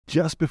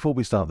just before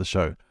we start the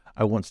show,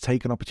 I want to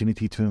take an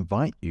opportunity to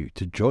invite you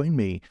to join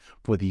me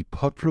for the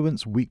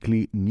Podfluence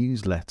Weekly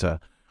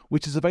newsletter,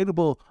 which is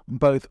available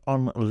both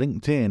on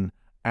LinkedIn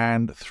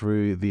and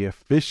through the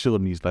official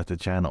newsletter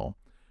channel.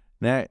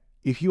 Now,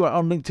 if you are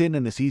on LinkedIn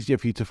and it's easier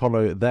for you to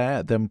follow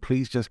there, then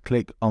please just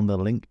click on the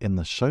link in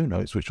the show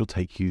notes, which will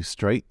take you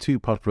straight to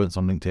Podfluence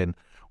on LinkedIn,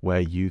 where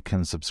you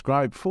can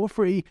subscribe for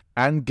free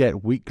and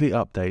get weekly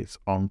updates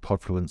on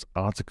Podfluence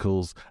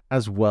articles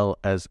as well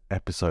as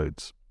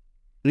episodes.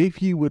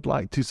 If you would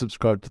like to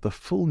subscribe to the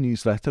full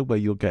newsletter where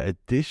you'll get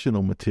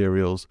additional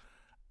materials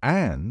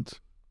and,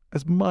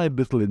 as my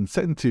little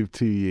incentive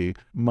to you,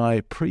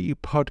 my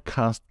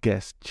pre-podcast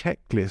guest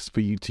checklist for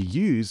you to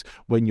use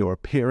when you're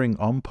appearing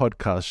on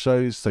podcast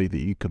shows so that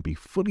you can be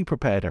fully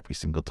prepared every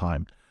single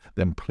time,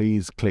 then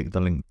please click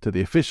the link to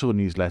the official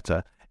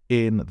newsletter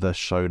in the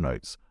show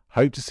notes.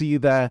 Hope to see you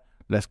there.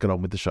 Let's get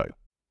on with the show.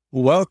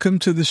 Welcome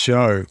to the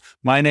show.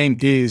 My name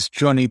is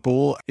Johnny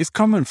Ball. It's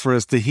common for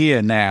us to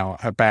hear now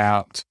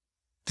about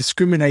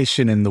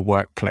discrimination in the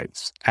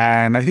workplace.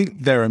 And I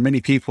think there are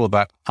many people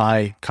that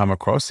I come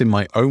across in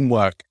my own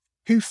work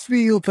who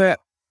feel that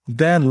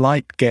their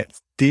light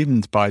gets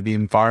dimmed by the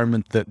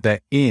environment that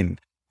they're in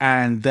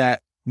and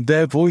that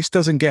their voice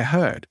doesn't get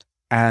heard.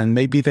 And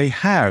maybe they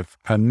have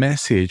a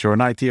message or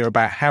an idea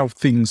about how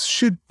things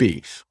should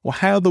be or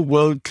how the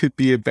world could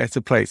be a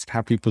better place,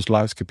 how people's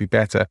lives could be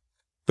better,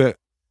 but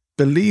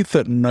believe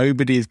that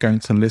nobody is going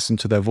to listen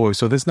to their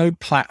voice, or there's no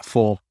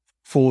platform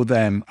for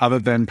them other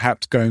than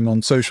perhaps going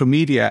on social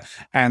media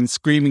and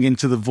screaming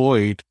into the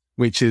void,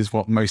 which is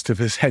what most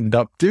of us end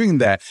up doing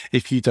there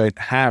if you don't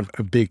have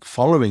a big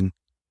following.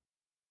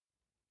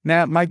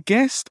 Now, my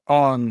guest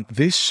on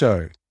this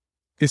show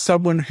is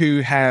someone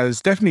who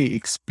has definitely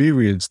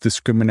experienced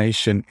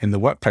discrimination in the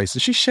workplace.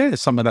 And she shares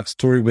some of that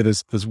story with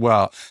us as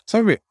well.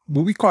 Some of it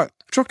will be quite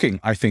shocking,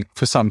 I think,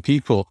 for some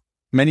people.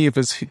 Many of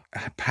us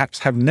perhaps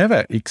have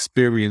never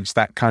experienced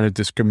that kind of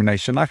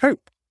discrimination. I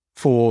hope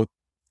for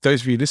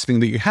those of you listening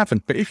that you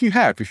haven't. But if you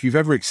have, if you've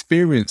ever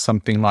experienced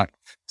something like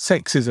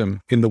sexism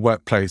in the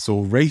workplace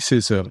or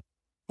racism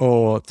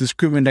or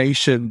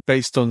discrimination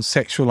based on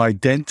sexual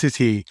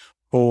identity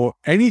or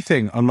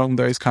anything along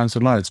those kinds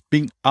of lines,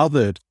 being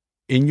othered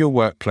in your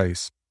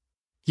workplace,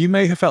 you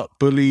may have felt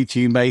bullied,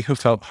 you may have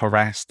felt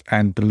harassed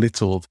and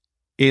belittled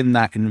in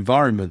that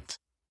environment.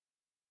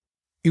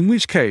 In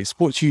which case,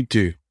 what do you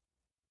do?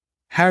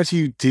 How do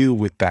you deal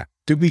with that?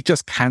 Do we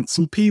just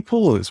cancel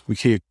people, as we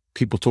hear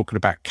people talking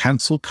about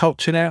cancel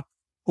culture now?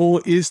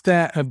 Or is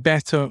there a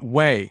better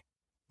way?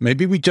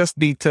 Maybe we just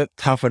need to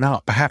toughen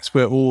up. Perhaps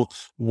we're all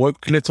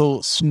woke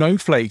little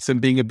snowflakes and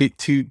being a bit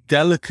too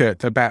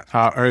delicate about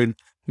our own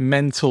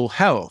mental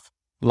health.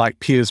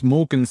 Like Piers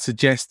Morgan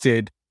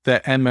suggested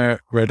that Emma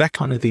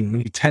Raducanu, the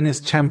new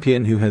tennis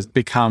champion who has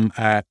become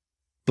a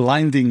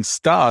blinding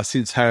star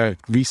since her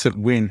recent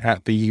win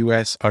at the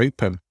US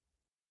Open.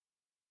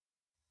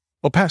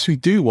 Or perhaps we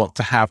do want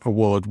to have a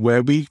world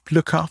where we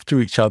look after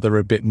each other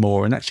a bit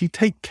more and actually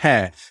take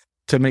care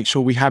to make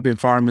sure we have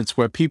environments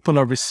where people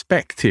are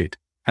respected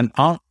and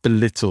aren't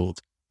belittled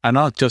and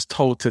aren't just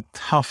told to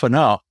toughen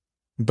up,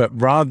 but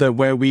rather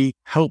where we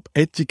help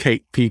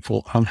educate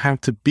people on how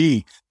to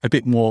be a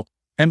bit more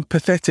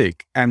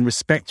empathetic and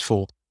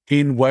respectful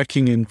in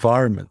working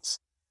environments.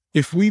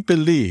 If we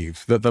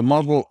believe that the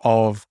model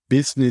of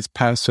business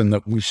person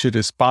that we should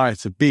aspire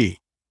to be,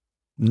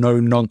 no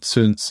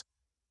nonsense,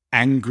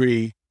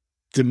 angry,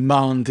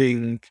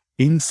 demanding,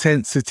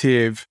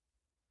 insensitive,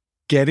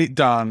 get it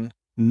done,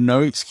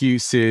 no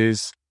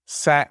excuses,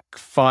 sack,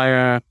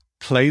 fire,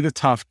 play the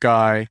tough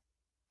guy,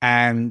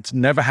 and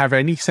never have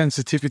any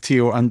sensitivity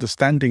or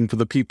understanding for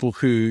the people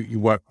who you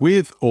work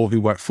with or who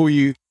work for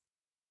you,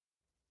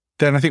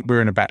 then I think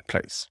we're in a bad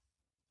place.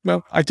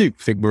 Well, I do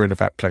think we're in a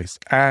bad place.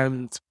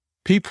 And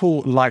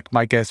people like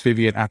my guest,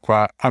 Vivian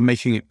Acquah, are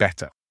making it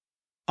better.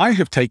 I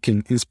have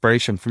taken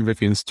inspiration from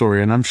Vivian's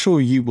story, and I'm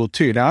sure you will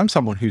too. Now, I'm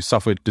someone who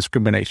suffered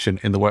discrimination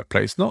in the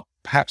workplace, not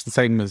perhaps the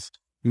same as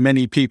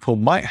many people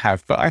might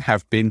have, but I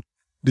have been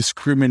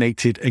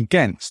discriminated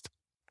against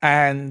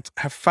and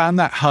have found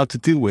that hard to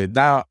deal with.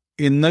 Now,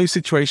 in those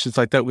situations,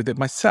 I dealt with it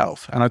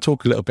myself, and I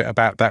talk a little bit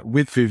about that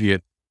with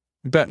Vivian.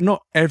 But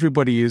not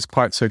everybody is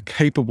quite so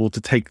capable to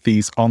take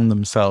these on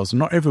themselves.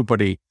 Not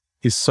everybody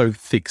is so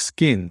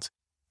thick-skinned.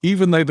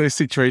 Even though those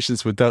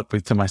situations were dealt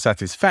with to my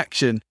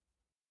satisfaction,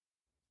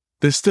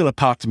 there's still a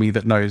part of me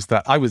that knows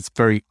that I was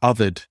very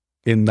othered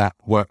in that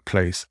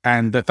workplace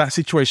and that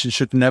situation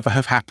should never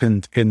have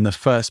happened in the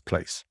first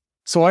place.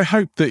 So I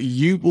hope that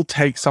you will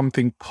take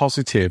something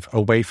positive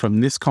away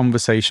from this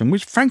conversation,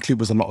 which frankly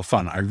was a lot of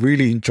fun. I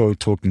really enjoyed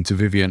talking to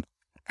Vivian,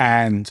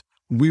 and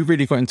we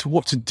really got into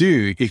what to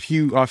do if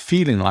you are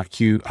feeling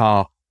like you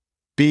are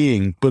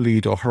being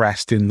bullied or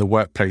harassed in the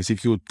workplace,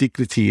 if your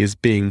dignity is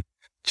being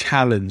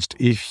challenged,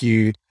 if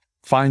you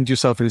find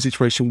yourself in a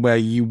situation where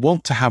you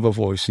want to have a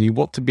voice and you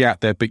want to be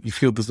out there, but you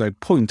feel there's no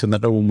point and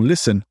that no one will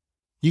listen,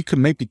 you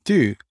can maybe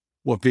do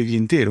what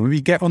Vivian did, or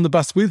maybe get on the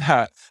bus with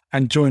her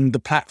and join the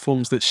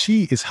platforms that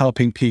she is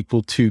helping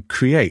people to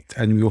create.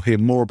 And you'll hear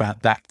more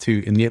about that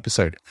too in the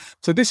episode.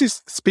 So this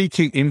is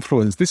Speaking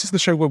Influence. This is the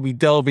show where we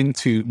delve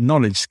into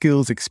knowledge,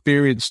 skills,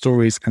 experience,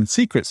 stories, and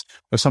secrets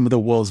of some of the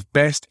world's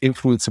best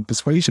influence and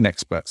persuasion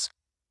experts.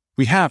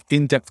 We have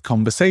in-depth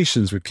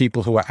conversations with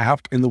people who are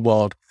out in the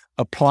world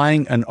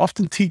applying and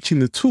often teaching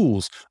the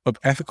tools of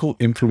ethical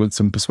influence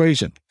and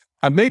persuasion,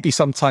 and maybe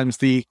sometimes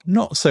the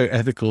not so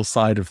ethical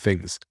side of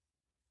things.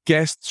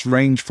 Guests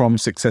range from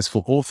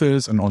successful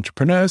authors and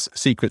entrepreneurs,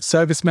 secret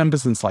service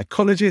members and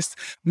psychologists,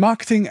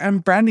 marketing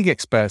and branding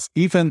experts,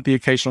 even the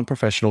occasional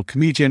professional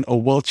comedian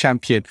or world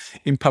champion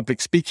in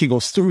public speaking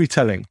or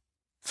storytelling.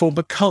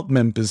 Former cult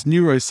members,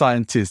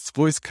 neuroscientists,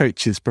 voice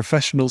coaches,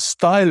 professional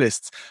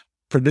stylists,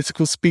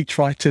 political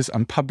speechwriters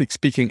and public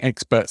speaking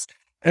experts.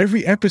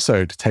 Every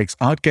episode takes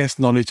our guest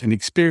knowledge and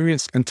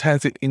experience and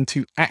turns it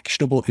into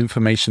actionable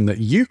information that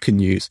you can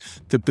use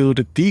to build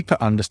a deeper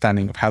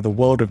understanding of how the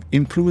world of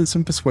influence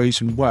and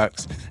persuasion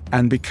works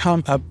and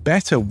become a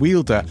better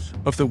wielder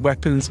of the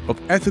weapons of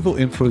ethical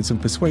influence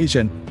and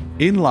persuasion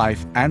in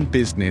life and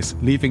business,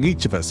 leaving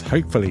each of us,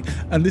 hopefully,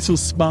 a little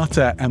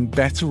smarter and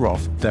better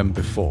off than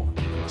before.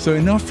 So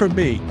enough from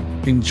me.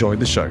 Enjoy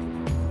the show.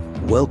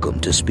 Welcome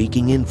to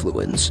Speaking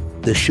Influence,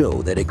 the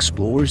show that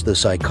explores the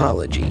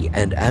psychology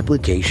and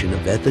application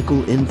of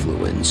ethical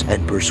influence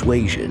and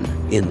persuasion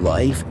in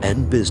life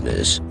and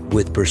business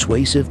with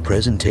persuasive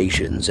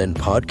presentations and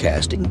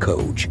podcasting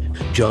coach,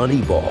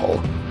 Johnny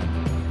Ball.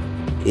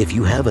 If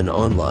you have an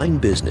online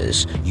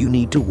business, you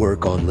need to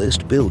work on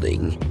list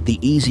building.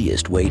 The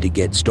easiest way to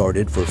get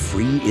started for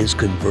free is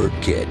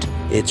ConvertKit.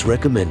 It's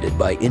recommended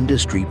by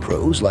industry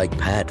pros like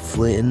Pat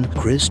Flynn,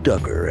 Chris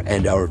Ducker,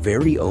 and our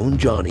very own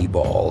Johnny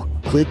Ball.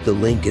 Click the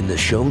link in the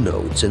show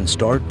notes and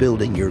start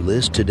building your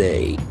list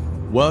today.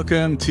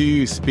 Welcome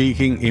to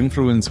Speaking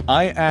Influence.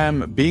 I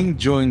am being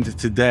joined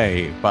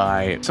today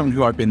by someone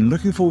who I've been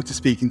looking forward to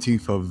speaking to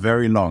for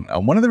very long.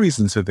 And one of the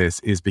reasons for this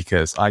is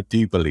because I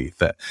do believe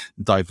that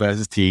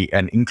diversity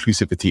and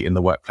inclusivity in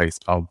the workplace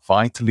are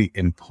vitally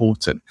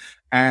important.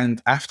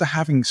 And after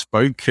having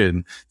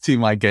spoken to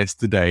my guest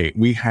today,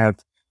 we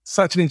had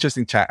such an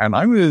interesting chat, and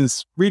I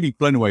was really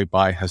blown away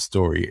by her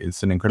story.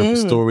 It's an incredible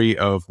story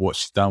of what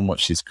she's done, what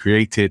she's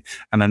created,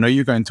 and I know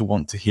you're going to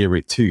want to hear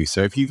it too.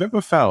 So if you've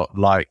ever felt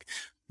like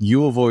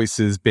your voice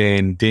has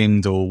been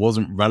dimmed or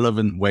wasn't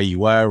relevant where you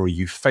were, or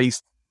you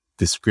faced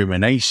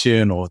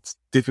discrimination or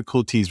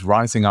difficulties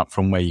rising up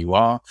from where you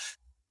are,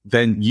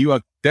 then you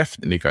are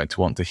definitely going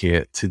to want to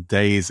hear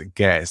today's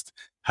guest.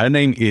 Her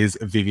name is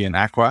Vivian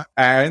Acquah,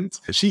 and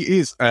she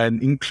is an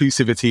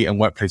inclusivity and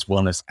workplace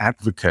wellness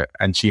advocate,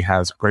 and she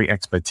has great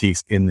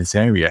expertise in this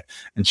area.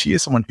 And she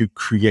is someone who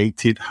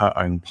created her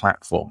own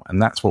platform,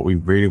 and that's what we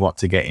really want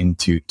to get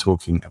into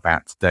talking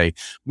about today.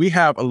 We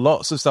have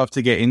lots of stuff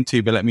to get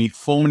into, but let me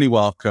formally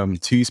welcome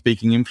to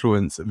Speaking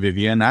Influence,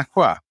 Vivian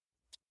Acquah.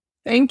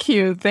 Thank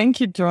you. Thank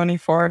you, Johnny,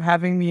 for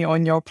having me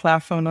on your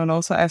platform. And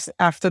also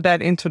after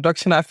that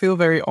introduction, I feel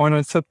very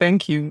honored. So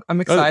thank you.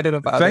 I'm excited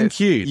about it. Thank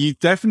you. You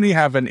definitely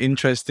have an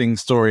interesting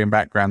story and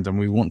background, and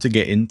we want to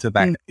get into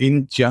that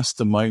in just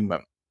a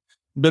moment.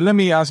 But let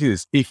me ask you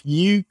this. If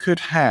you could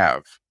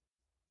have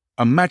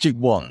a magic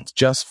wand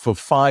just for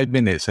 5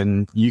 minutes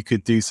and you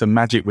could do some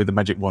magic with a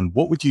magic wand,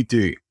 what would you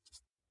do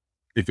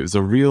if it was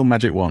a real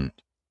magic wand?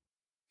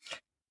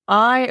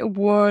 I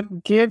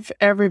would give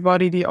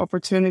everybody the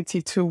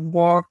opportunity to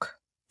walk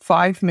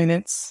 5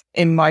 minutes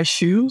in my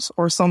shoes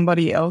or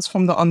somebody else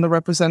from the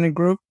underrepresented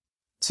group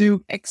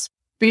to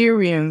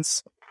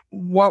experience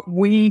what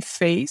we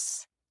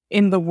face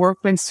in the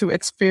workplace, to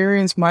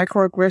experience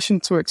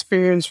microaggression, to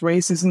experience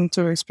racism,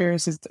 to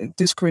experience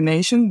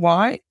discrimination.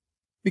 Why?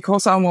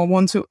 Because I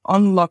want to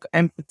unlock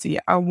empathy.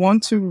 I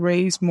want to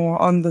raise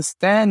more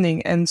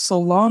understanding. And so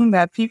long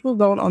that people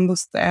don't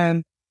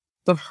understand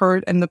the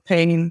hurt and the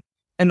pain,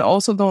 and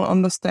also don't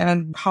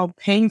understand how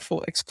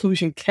painful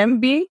exclusion can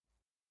be,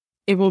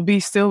 it will be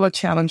still a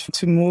challenge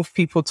to move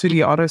people to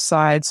the other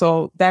side.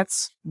 So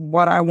that's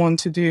what I want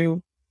to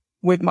do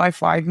with my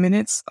 5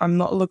 minutes. I'm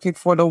not looking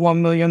for the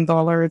 $1 million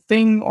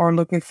thing or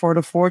looking for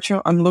the fortune.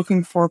 I'm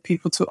looking for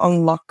people to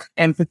unlock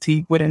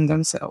empathy within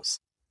themselves.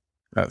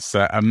 That's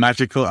a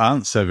magical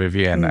answer,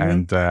 Vivian,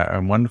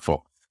 and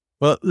wonderful.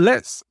 Well,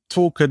 let's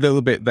talk a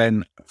little bit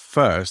then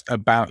first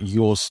about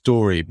your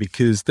story,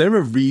 because there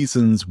are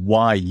reasons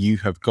why you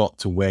have got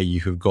to where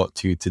you have got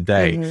to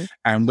today.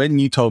 And when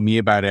you told me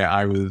about it,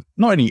 I was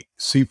not only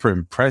super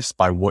impressed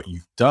by what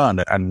you've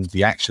done and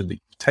the action that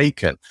you've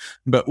taken,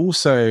 but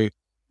also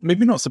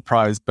maybe not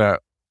surprised,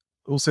 but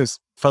also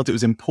felt it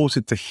was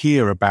important to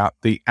hear about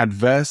the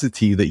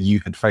adversity that you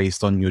had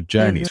faced on your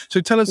journey.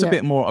 So tell us a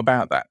bit more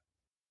about that.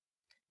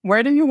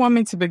 Where do you want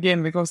me to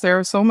begin? Because there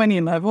are so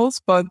many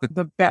levels, but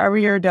the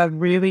barrier that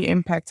really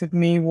impacted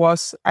me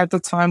was at the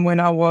time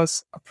when I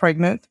was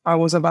pregnant. I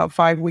was about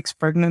 5 weeks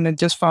pregnant and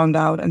just found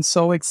out and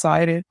so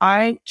excited.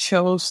 I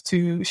chose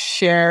to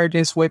share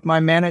this with my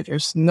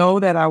managers, know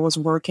that I was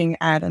working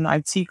at an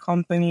IT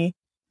company,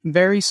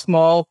 very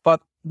small,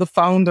 but the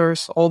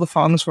founders, all the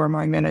founders were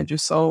my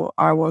managers. So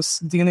I was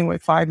dealing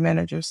with 5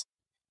 managers.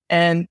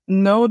 And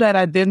know that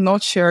I did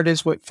not share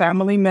this with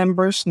family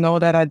members. Know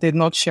that I did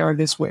not share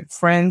this with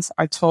friends.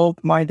 I told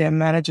my damn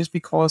managers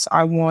because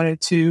I wanted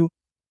to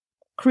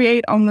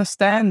create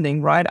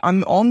understanding, right?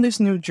 I'm on this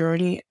new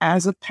journey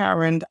as a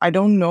parent. I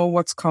don't know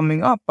what's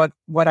coming up, but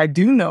what I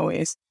do know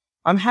is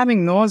I'm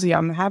having nausea,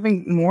 I'm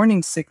having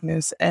morning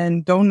sickness,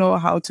 and don't know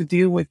how to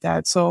deal with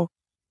that. So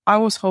I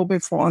was hoping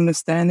for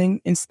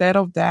understanding. Instead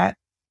of that,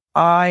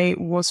 I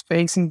was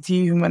facing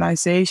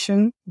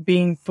dehumanization,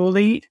 being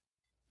bullied,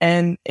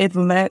 and it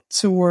led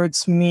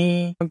towards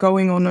me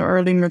going on an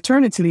early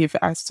maternity leave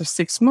after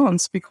 6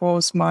 months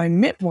because my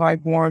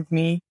midwife warned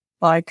me,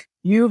 like,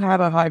 you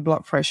have a high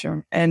blood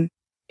pressure. And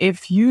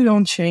if you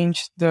don't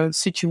change the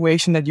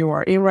situation that you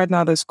are in right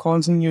now that's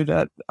causing you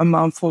that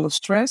amount full of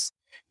stress,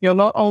 you're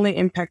not only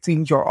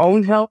impacting your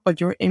own health, but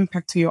you're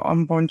impacting your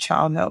unborn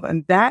child health.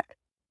 And that,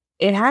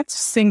 it had to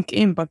sink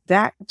in, but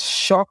that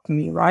shocked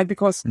me, right?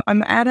 Because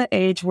I'm at an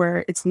age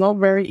where it's not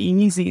very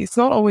easy. It's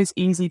not always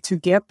easy to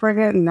get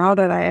pregnant. Now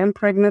that I am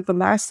pregnant, the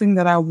last thing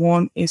that I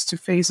want is to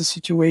face a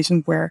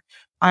situation where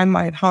I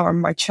might harm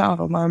my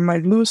child or I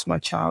might lose my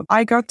child.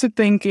 I got to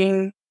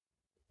thinking,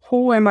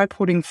 who am I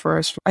putting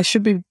first? I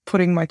should be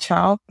putting my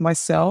child,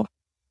 myself,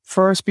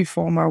 first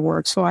before my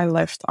work. So I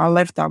left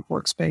that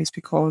workspace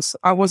because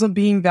I wasn't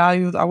being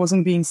valued. I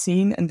wasn't being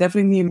seen, and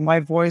definitely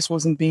my voice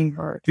wasn't being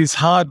heard. It's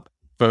hard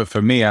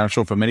for me, I'm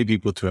sure for many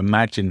people, to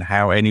imagine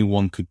how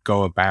anyone could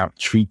go about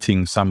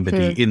treating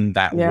somebody in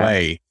that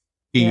way,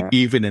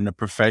 even in a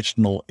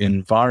professional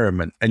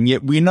environment. And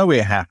yet we know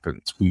it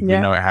happens. We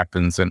know it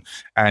happens.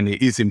 And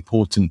it is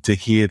important to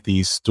hear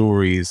these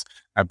stories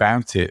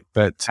about it,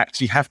 but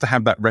actually have to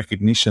have that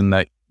recognition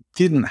that you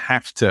didn't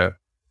have to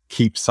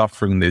keep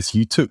suffering this.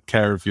 You took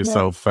care of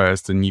yourself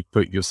first and you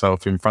put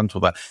yourself in front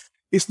of that.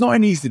 It's not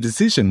an easy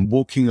decision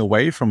walking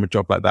away from a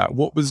job like that.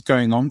 What was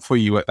going on for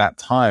you at that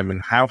time,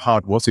 and how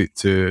hard was it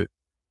to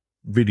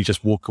really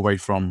just walk away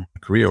from a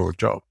career or a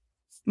job?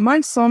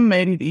 My son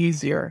made it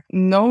easier,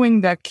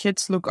 knowing that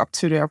kids look up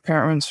to their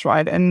parents,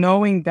 right? And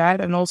knowing that,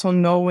 and also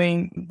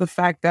knowing the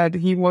fact that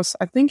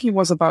I think he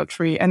was about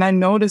 3, and I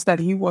noticed that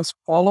he was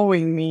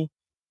following me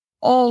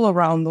all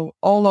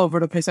over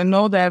the place. I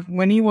know that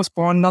when he was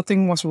born,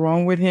 nothing was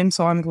wrong with him.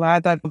 So I'm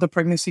glad that the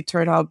pregnancy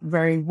turned out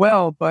very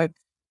well. But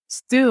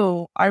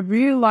still, I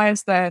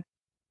realized that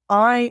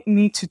I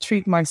need to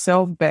treat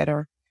myself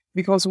better,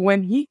 because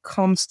when he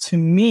comes to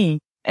me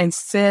and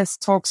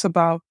talks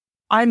about,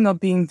 I'm not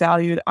being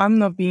valued, I'm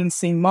not being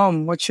seen,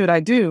 Mom, what should I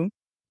do?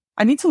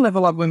 I need to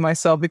level up with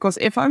myself, because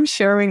if I'm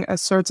sharing a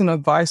certain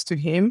advice to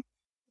him,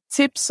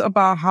 tips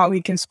about how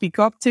he can speak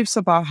up, tips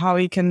about how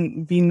he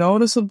can be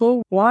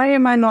noticeable, why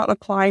am I not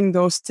applying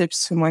those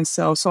tips to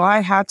myself? So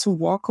I had to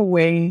walk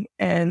away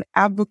and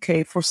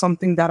advocate for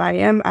something that I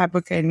am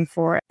advocating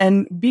for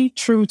and be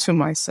true to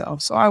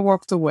myself. So I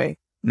walked away.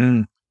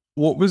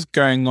 What was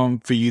going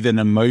on for you then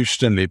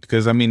emotionally?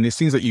 Because, I mean, it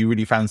seems like you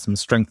really found some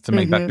strength to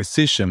make that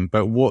decision,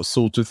 but what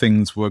sort of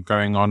things were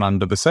going on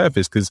under the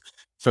surface? Because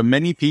for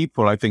many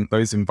people, I think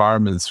those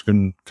environments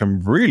can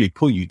really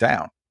pull you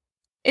down.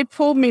 It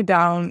pulled me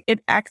down.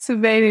 It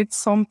activated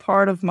some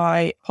part of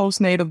my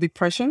postnatal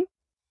depression.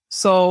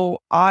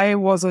 So I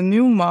was a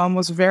new mom,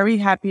 was very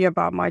happy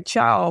about my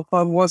child,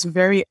 but was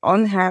very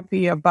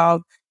unhappy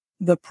about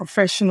the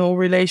professional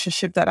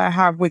relationship that I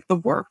have with the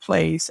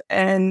workplace.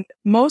 And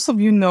most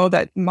of you know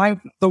that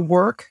the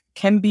work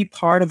can be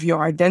part of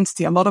your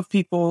identity. A lot of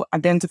people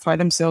identify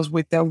themselves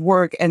with their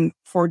work, and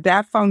for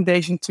that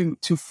foundation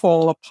to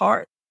fall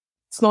apart,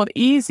 it's not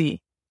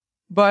easy.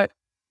 But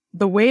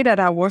the way that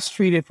I was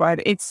treated,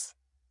 right, it's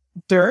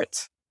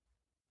dirt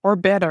or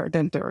better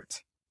than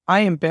dirt. I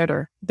am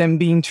better than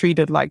being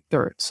treated like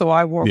dirt. So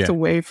I walked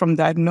away from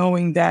that,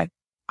 knowing that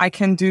I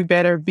can do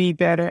better, be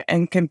better,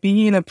 and can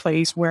be in a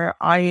place where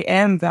I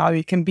am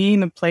valued, can be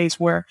in a place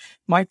where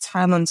my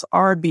talents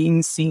are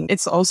being seen.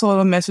 It's also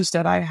a message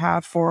that I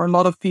have for a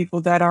lot of people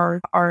that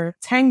are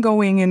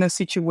tangoing in a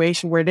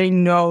situation where they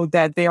know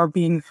that they are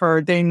being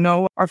hurt, they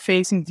know are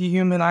facing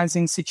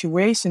dehumanizing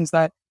situations,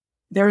 that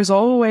there is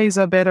always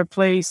a better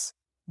place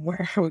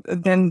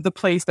than the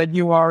place that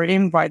you are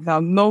in right now.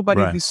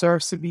 Nobody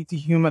deserves to be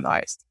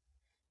dehumanized.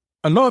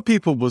 A lot of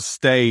people will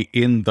stay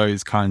in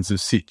those kinds of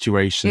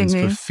situations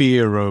for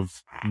fear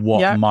of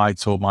what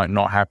might or might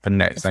not happen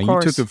next. And you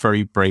took a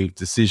very brave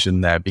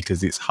decision there,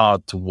 because it's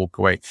hard to walk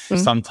away.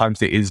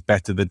 Sometimes it is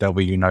better the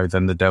devil you know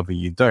than the devil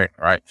you don't,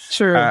 right?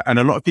 Sure. And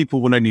a lot of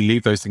people will only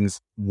leave those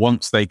things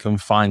once they can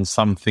find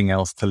something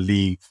else to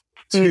leave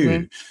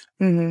to.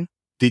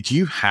 Did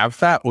you have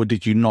that, or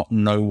did you not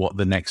know what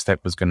the next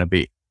step was going to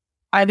be?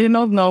 I did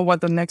not know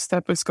what the next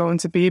step was going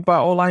to be,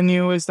 but all I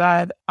knew is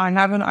that I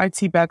have an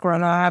IT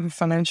background, I have a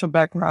financial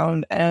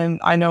background, and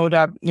I know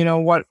that,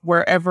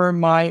 wherever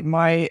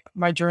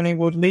my journey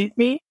would lead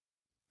me,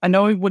 I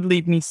know it would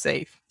lead me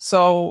safe.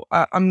 So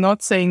I'm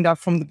not saying that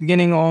from the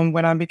beginning on,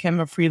 when I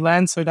became a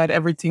freelancer, that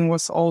everything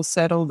was all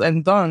settled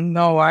and done.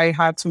 No, I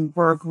had to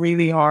work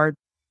really hard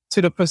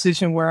to the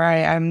position where I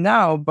am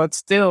now, but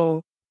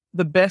still,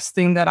 the best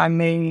thing that I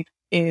made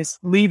is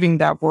leaving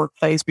that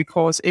workplace,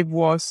 because it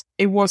was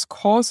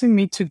causing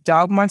me to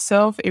doubt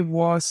myself. It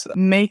was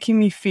making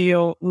me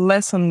feel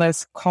less and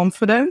less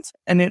confident.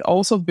 And it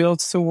also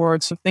builds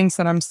towards the things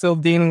that I'm still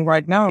dealing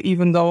right now.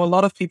 Even though a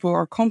lot of people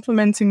are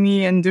complimenting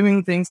me and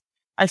doing things,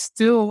 I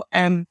still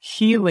am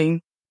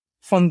healing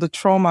from the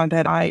trauma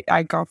that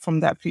I got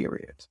from that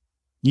period.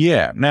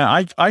 Yeah.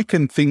 Now, I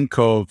can think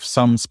of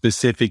some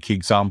specific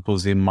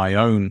examples in my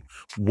own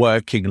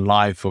working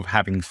life of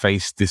having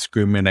faced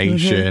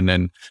discrimination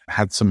and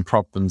had some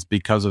problems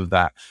because of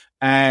that.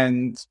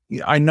 And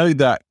I know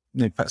that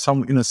in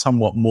a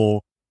somewhat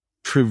more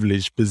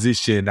privileged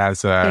position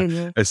as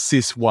a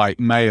cis white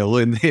male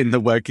in the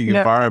working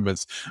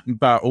environments,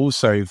 but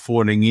also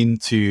falling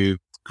into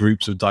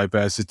groups of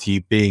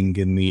diversity, being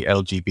in the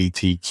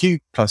LGBTQ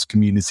plus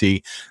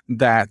community,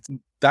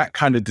 that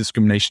kind of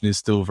discrimination is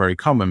still very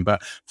common.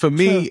 But for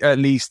me, at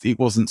least, it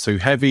wasn't so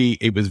heavy.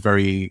 It was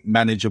very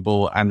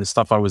manageable, and the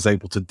stuff I was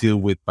able to deal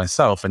with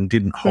myself and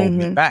didn't hold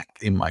me back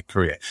in my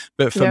career.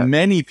 But for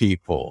many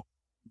people,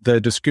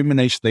 the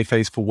discrimination they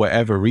face for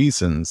whatever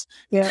reasons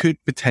could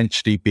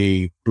potentially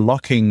be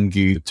blocking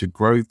you to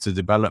growth, to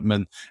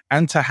development,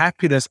 and to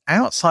happiness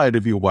outside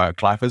of your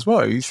work life as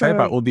well. You say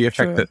about all the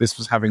effect that this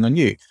was having on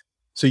you.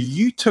 So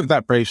you took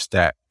that brave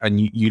step and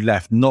you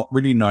left not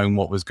really knowing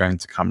what was going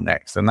to come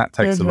next. And that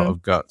takes a lot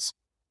of guts.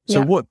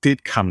 So what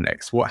did come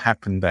next? What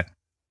happened then?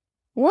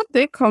 What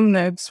did come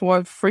next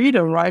was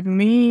freedom, right?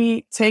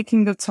 Me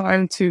taking the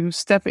time to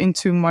step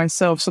into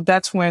myself. So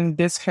that's when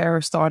this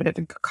hair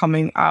started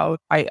coming out.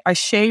 I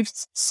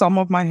shaved some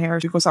of my hair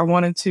because I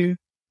wanted to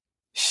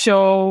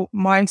show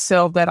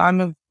myself that I'm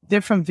a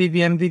different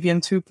Vivian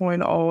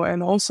 2.0,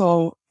 and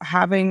also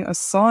having a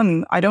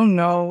son. I don't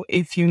know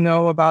if you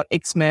know about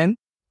X-Men.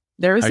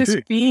 There is this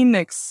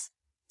Phoenix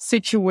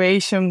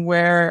situation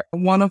where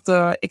one of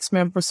the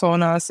X-Men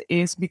personas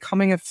is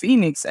becoming a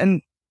Phoenix,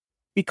 and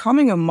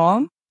becoming a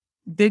mom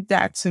did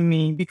that to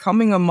me.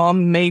 Becoming a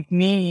mom made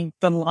me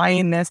the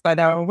lioness that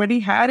I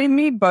already had in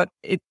me, but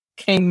it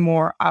came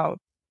more out.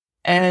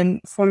 And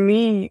for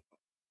me,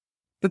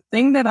 the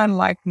thing that I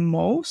liked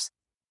most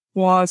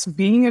was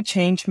being a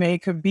change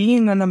maker,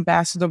 being an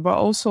ambassador, but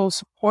also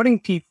supporting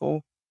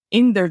people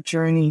in their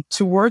journey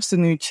towards the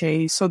new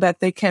change so that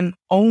they can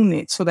own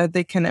it, so that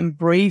they can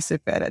embrace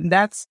it better. And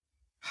that's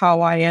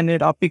how I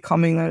ended up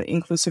becoming an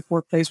inclusive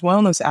workplace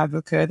wellness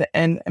advocate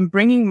and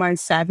bringing my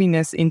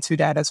savviness into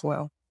that as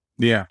well.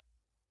 Yeah.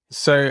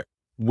 So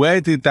where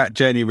did that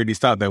journey really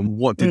start then?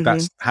 What did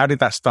how did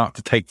that start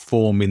to take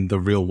form in the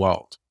real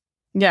world?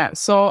 Yeah.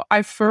 So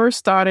I first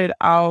started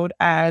out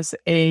as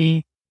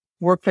a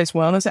workplace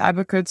wellness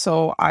advocate.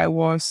 So I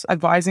was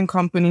advising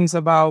companies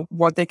about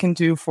what they can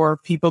do for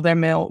people, their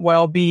mental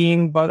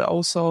well-being, but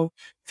also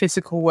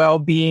physical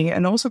well-being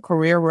and also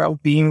career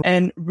well-being,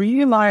 and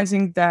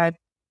realizing that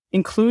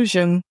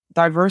inclusion,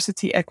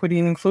 diversity, equity,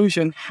 and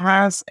inclusion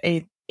has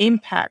an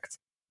impact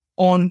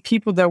on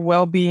people, their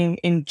well-being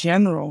in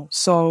general.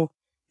 So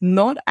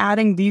not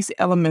adding these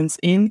elements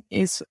in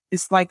is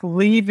like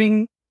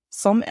leaving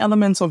some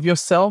elements of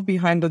yourself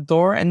behind the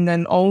door and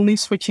then only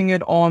switching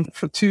it on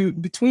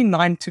between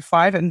 9 to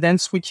 5 and then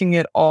switching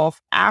it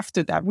off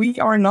after that. We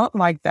are not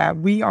like that.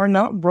 We are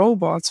not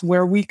robots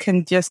where we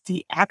can just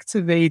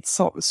deactivate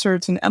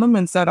certain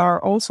elements that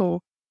are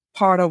also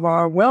part of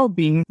our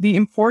well-being. The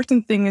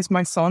important thing is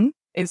my son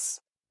is,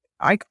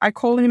 I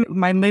call him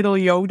my little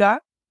Yoda,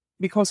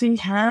 because he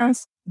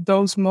has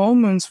those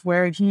moments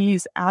where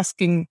he's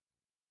asking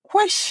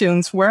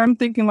questions where I'm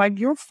thinking like,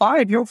 you're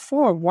 5, you're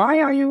 4. Why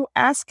are you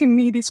asking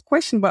me this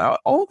question?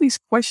 But all these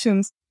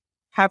questions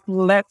have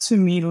led to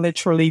me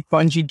literally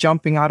bungee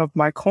jumping out of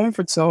my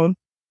comfort zone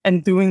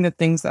and doing the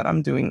things that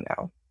I'm doing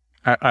now.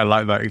 I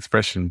like that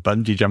expression,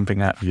 bungee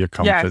jumping out of your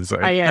comfort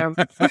zone. I am.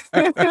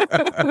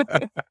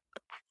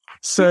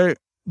 So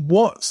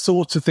what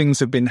sorts of things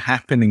have been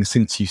happening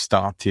since you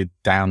started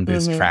down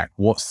this track?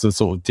 What's the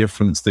sort of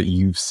difference that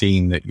you've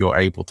seen that you're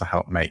able to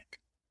help make?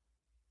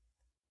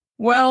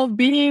 Well,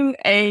 being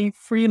a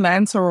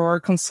freelancer or a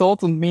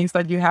consultant means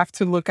that you have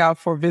to look out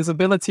for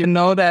visibility.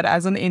 Know that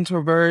as an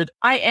introvert,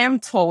 I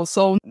am tall,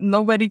 so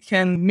nobody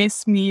can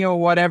miss me or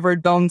whatever,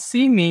 don't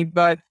see me.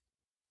 But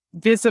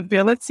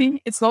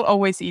visibility, it's not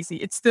always easy.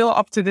 It's still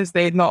up to this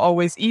day, not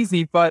always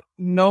easy. But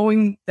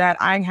knowing that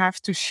I have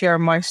to share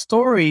my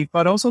story,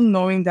 but also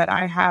knowing that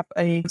I have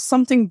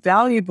something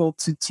valuable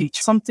to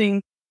teach,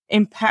 something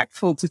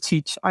impactful to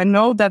teach. I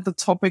know that the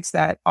topics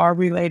that are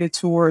related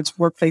towards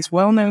workplace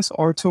wellness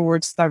or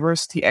towards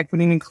diversity,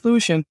 equity, and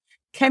inclusion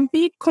can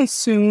be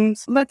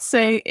consumed. Let's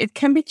say it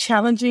can be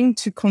challenging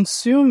to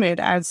consume it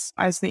as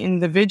the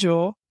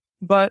individual,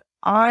 but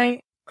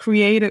I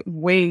created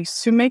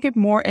ways to make it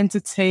more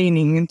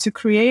entertaining and to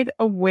create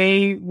a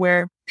way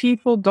where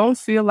people don't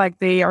feel like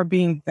they are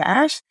being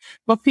bashed,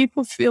 but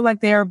people feel like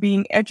they are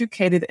being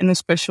educated in a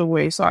special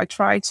way. So I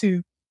try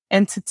to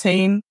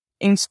entertain,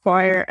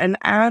 inspire, and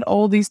add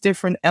all these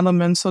different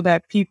elements so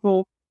that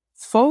people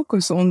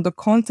focus on the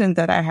content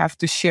that I have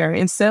to share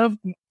instead of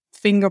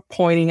finger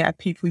pointing at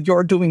people.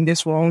 You're doing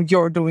this wrong.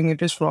 You're doing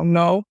this wrong.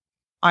 No,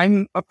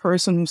 I'm a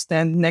person who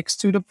stands next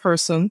to the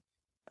person.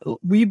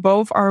 We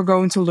both are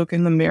going to look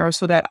in the mirror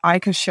so that I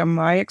can share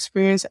my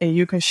experience and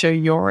you can share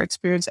your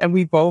experience. And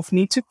we both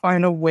need to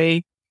find a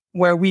way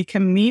where we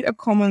can meet a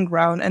common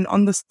ground and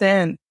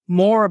understand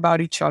more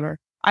about each other.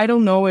 I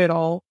don't know it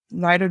all.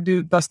 Neither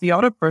does the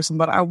other person,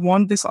 but I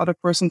want this other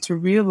person to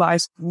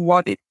realize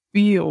what it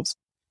feels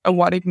and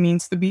what it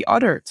means to be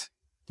othered.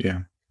 Yeah.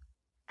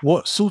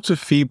 What sort of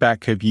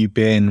feedback have you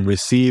been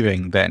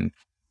receiving then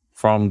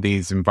from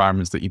these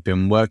environments that you've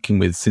been working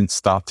with since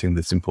starting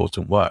this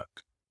important work?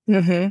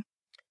 Mm-hmm.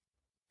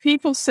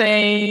 People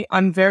say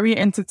I'm very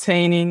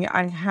entertaining.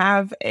 I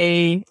have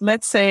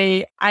let's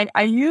say,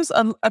 I use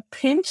a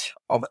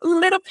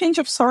little pinch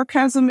of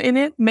sarcasm in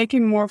it,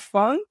 making more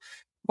fun,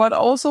 but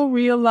also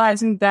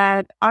realizing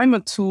that I'm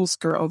a tools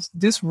girl.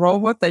 This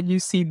robot that you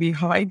see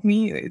behind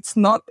me,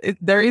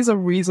 there is a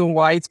reason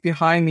why it's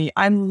behind me.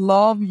 I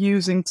love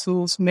using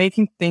tools,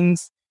 making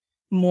things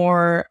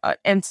more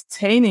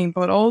entertaining,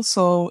 but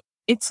also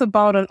it's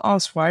about an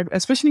us, right?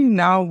 Especially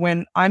now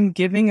when I'm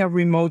giving a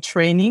remote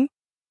training,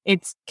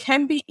 it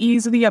can be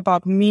easily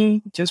about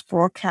me just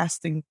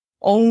broadcasting,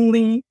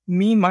 only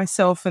me,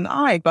 myself, and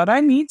I, but I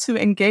need to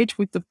engage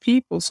with the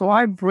people. So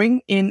I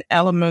bring in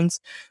elements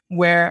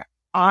where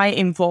I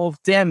involve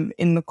them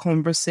in the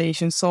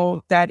conversation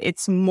so that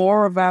it's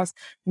more of us.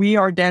 We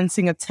are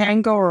dancing a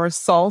tango or a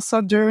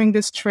salsa during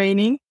this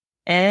training,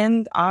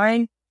 and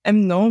I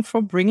am known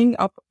for bringing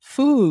up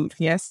food.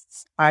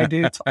 Yes, I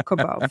do talk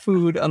about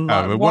food a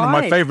lot. One of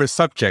my favorite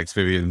subjects,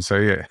 Vivian. So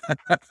yeah.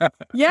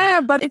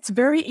 Yeah, but it's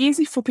very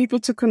easy for people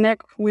to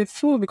connect with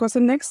food because the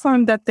next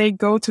time that they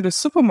go to the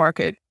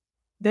supermarket,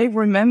 they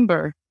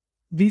remember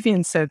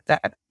Vivian said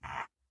that.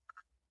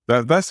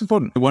 That's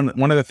important.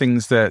 One of the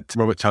things that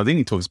Robert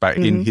Cialdini talks about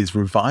in his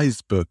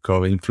revised book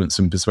of Influence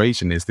and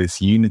Persuasion is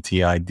this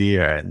unity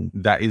idea. And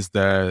that is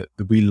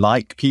we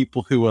like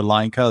people who are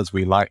like us.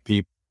 We like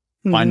people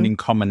finding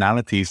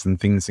commonalities and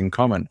things in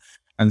common.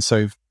 And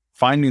so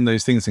finding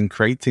those things and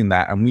creating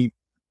that. And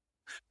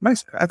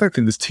I don't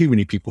think there's too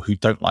many people who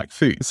don't like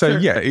food. So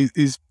yeah, it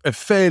is a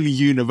fairly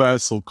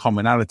universal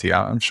commonality.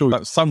 I'm sure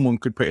that someone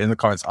could put in the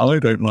comments, I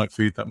don't like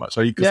food that much.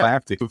 Because I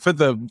have to. But for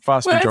the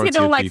vast majority of people. If you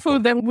don't like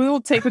food, then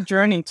we'll take a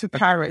journey to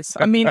Paris.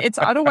 I mean, it's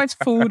otherwise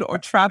food or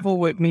travel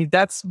with me.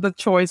 That's the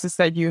choices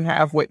that you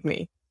have with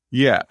me.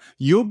 Yeah.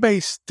 You're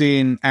based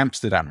in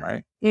Amsterdam,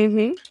 right?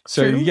 Mm-hmm.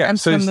 So true. yeah,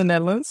 Amsterdam, the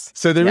Netherlands.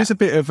 So there is a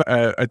bit of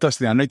a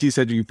Dustin. I know you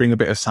said you bring a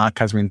bit of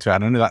sarcasm into it.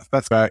 And I know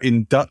that's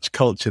in Dutch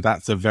culture,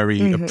 that's a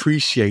very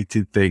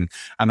appreciated thing.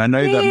 And I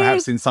know that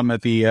perhaps in some of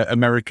the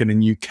American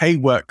and UK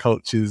work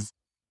cultures,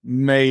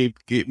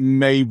 it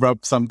may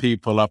rub some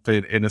people up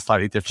in a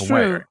slightly different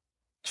way.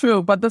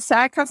 True, but the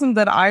sarcasm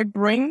that I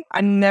bring,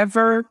 I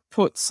never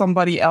put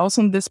somebody else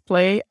on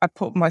display. I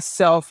put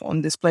myself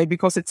on display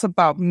because it's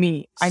about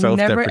me. I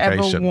never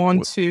ever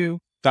want to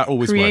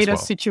create a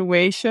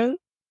situation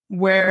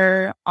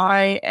where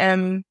I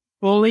am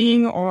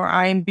bullying or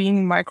I am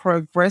being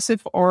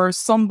microaggressive or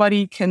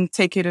somebody can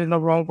take it in the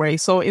wrong way.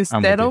 So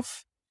instead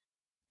of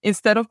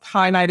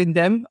highlighting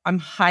them, I'm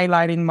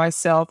highlighting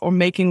myself or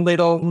making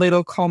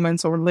little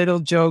comments or little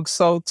jokes.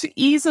 So to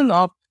ease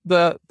up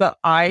the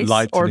ice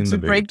or to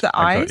break the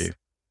ice,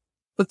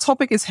 the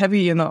topic is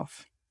heavy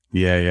enough.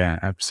 Yeah,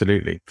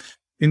 absolutely.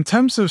 In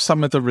terms of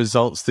some of the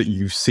results that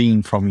you've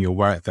seen from your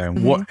work there,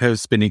 what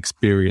has been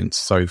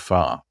experienced so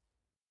far?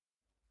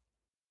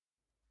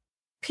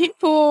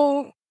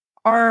 People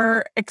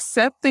are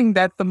accepting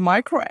that the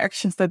micro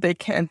actions that they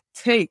can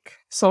take.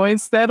 So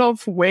instead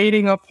of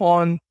waiting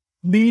upon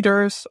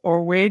leaders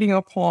or waiting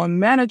upon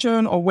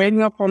management or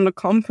waiting upon the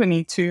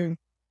company to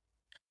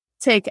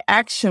take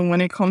action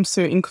when it comes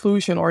to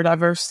inclusion or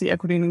diversity,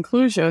 equity, and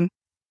inclusion,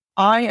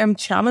 I am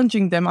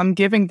challenging them. I'm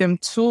giving them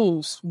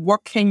tools.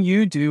 What can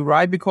you do,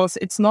 right? Because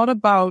it's not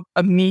about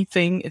a me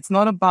thing. It's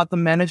not about the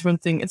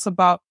management thing. It's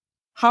about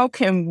how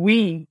can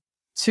we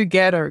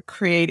together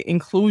create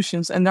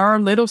inclusions. And there are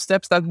little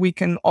steps that we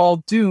can all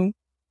do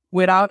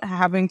without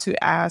having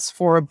to ask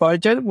for a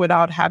budget,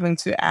 without having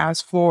to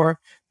ask for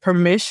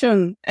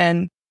permission.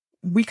 And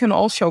we can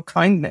all show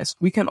kindness.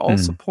 We can all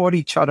support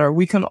each other.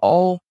 We can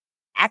all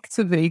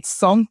activate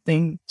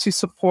something to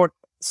support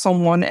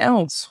someone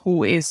else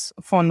who is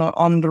from the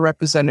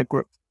underrepresented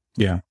group.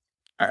 Yeah.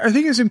 I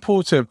think it's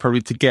important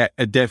probably to get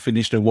a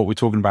definition of what we're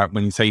talking about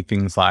when you say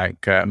things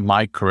like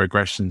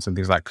microaggressions and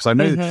things like that. Because I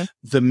know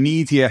the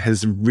media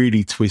has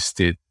really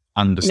twisted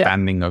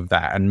understanding of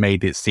that and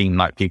made it seem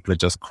like people are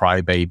just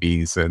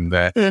crybabies and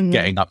they're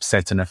getting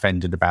upset and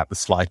offended about the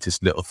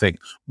slightest little thing.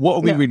 What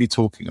are we really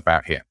talking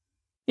about here?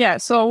 Yeah,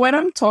 so when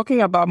I'm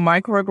talking about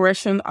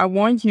microaggression, I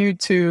want you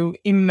to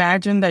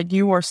imagine that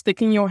you are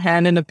sticking your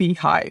hand in a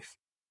beehive.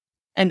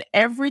 And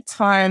every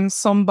time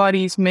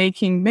somebody's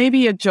making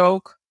maybe a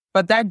joke,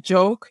 but that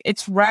joke,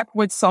 it's wrapped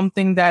with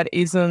something that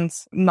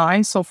isn't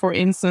nice. So for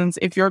instance,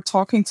 if you're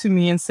talking to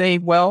me and say,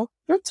 well,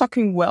 you're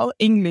talking well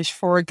English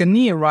for a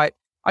Ghanaian, right?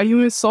 Are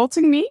you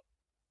insulting me?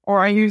 or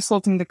are you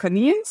insulting the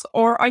Canadians,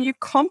 or are you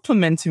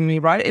complimenting me,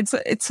 right?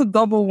 It's a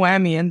double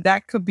whammy, and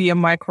that could be a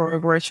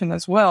microaggression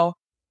as well.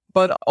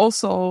 But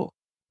also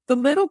the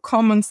little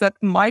comments that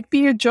might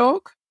be a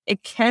joke,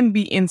 it can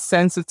be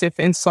insensitive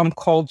in some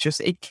cultures.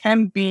 It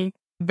can be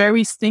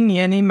very stingy.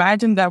 And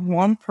imagine that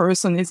one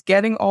person is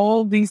getting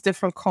all these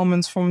different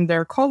comments from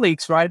their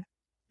colleagues, right?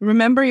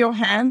 Remember your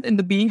hand in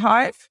the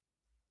beehive?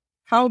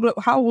 How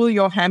will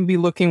your hand be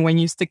looking when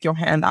you stick your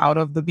hand out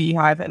of the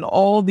beehive and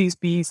all these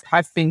bees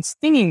have been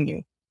stinging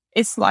you?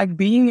 It's like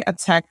being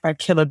attacked by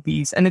killer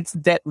bees, and it's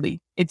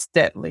deadly. It's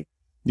deadly.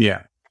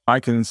 Yeah. I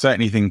can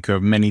certainly think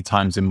of many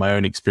times in my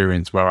own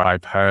experience where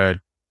I've heard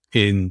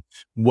in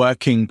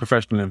working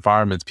professional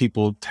environments,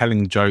 people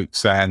telling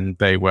jokes, and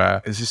they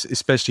were,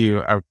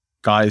 especially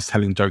guys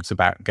telling jokes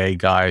about gay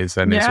guys,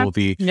 and it's all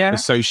the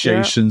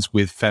associations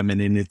with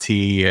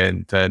femininity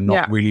and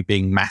not really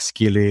being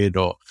masculine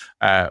or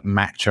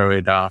macho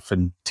enough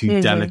and too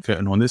delicate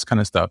and all this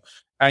kind of stuff.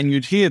 And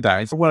you'd hear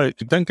that. It's, well,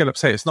 don't get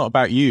upset. It's not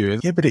about you.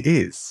 Yeah, but it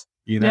is.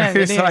 You know,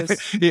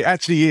 it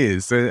actually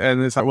is.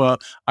 And it's like, well,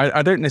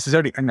 I don't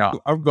necessarily,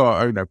 I've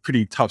got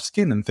pretty tough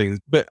skin and things,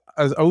 but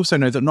I also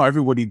know that not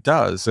everybody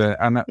does.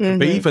 But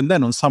even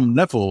then, on some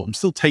level, I'm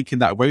still taking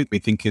that away with me,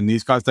 thinking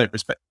these guys don't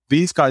respect,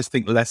 these guys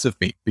think less of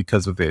me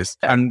because of this.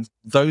 And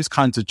those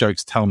kinds of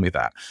jokes tell me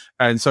that.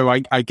 And so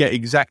I get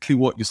exactly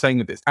what you're saying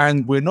with this.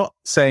 And we're not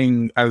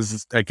saying,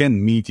 as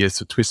again, media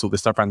to twist all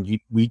this stuff around,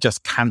 we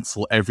just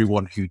cancel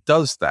everyone who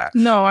does that.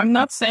 No, I'm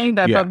not saying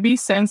that, but be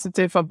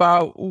sensitive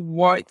about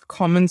what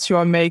comments you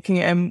are making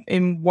and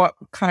in what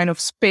kind of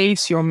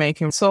space you're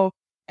making. So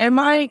am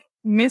I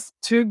Miss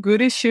Too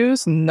Good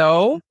Issues?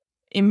 No.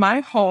 In my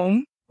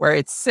home, where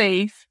it's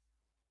safe,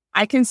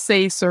 I can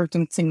say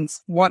certain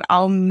things. What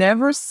I'll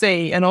never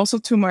say, and also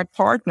to my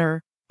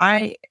partner,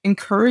 I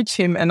encourage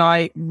him and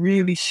I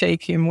really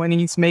shake him when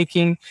he's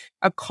making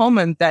a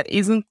comment that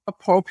isn't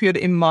appropriate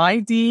in my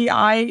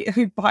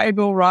DEI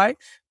Bible, right?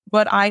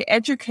 But I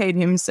educate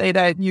him, say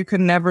that you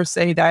can never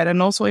say that.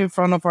 And also in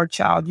front of our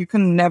child, you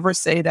can never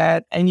say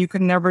that. And you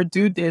can never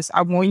do this.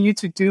 I want you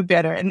to do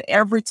better. And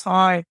every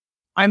time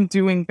I'm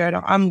doing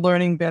better, I'm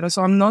learning better.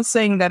 So I'm not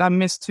saying that I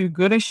Miss Too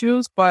Good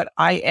Issues, but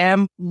I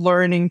am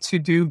learning to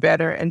do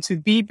better and to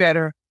be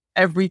better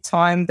every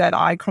time that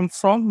I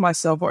confront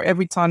myself, or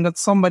every time that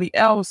somebody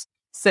else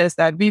says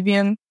that,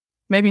 Vivian,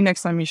 maybe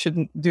next time you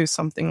shouldn't do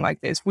something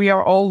like this. We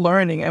are all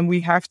learning, and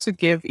we have to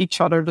give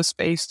each other the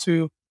space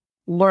to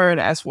learn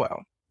as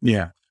well.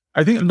 Yeah.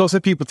 I think lots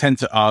of people tend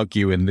to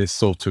argue in this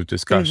sort of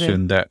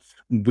discussion that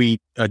we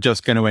are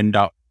just going to end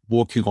up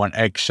walking on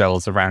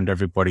eggshells around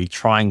everybody,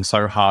 trying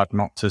so hard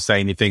not to say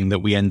anything that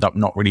we end up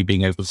not really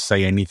being able to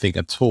say anything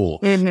at all.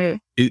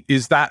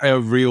 Is that a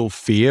real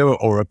fear,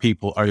 or are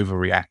people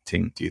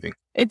overreacting, do you think?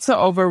 It's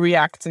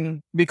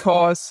overreacting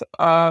because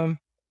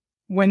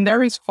when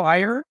there is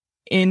fire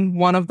in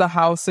one of the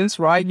houses,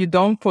 right, you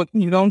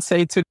don't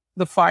say to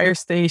the fire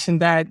station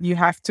that you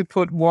have to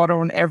put water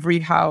on every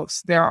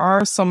house. There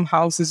are some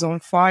houses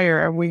on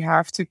fire, and we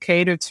have to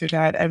cater to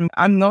that. And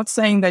I'm not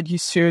saying that you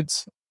should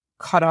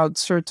cut out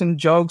certain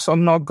jokes or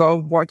not go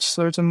watch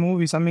certain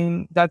movies. I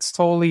mean, that's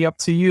totally up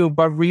to you,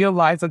 but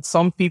realize that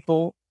some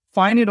people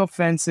find it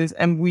offensive,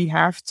 and we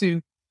have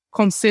to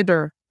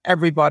consider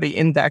everybody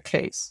in that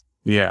case.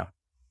 Yeah.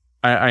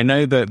 I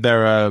know that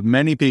there are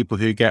many people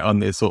who get on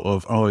this sort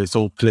of, it's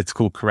all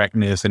political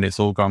correctness and it's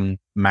all gone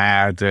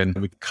mad and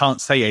we can't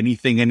say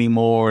anything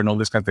anymore and all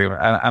this kind of thing.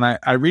 And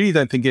I really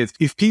don't think it's,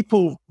 if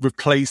people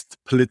replaced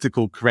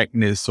political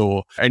correctness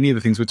or any of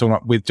the things we're talking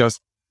about with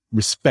just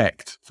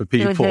respect for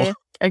people.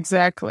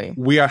 Exactly.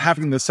 We are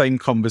having the same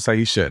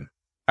conversation.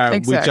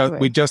 Exactly.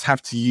 We just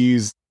have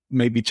to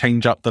maybe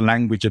change up the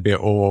language a bit,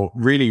 or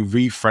really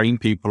reframe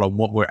people on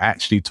what we're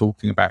actually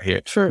talking about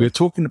here. Sure. We're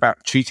talking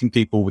about treating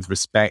people with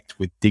respect,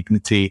 with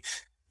dignity,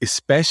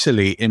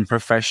 especially in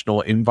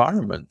professional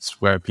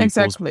environments where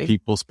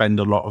people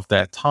spend a lot of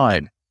their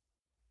time.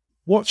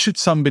 What should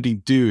somebody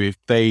do if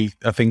they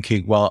are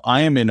thinking, well, I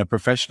am in a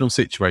professional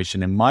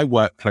situation in my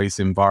workplace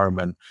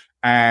environment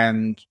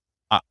and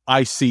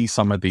I see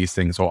some of these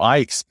things, or I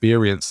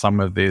experience some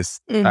of this,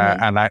 and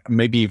I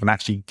maybe even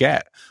actually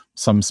get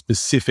some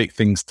specific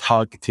things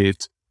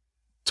targeted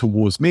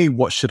towards me.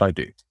 What should I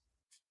do?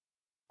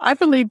 I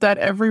believe that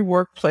every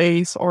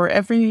workplace or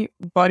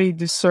everybody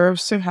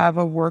deserves to have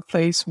a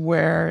workplace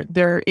where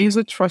there is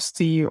a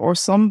trustee or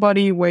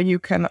somebody where you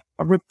can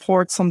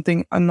report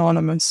something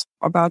anonymous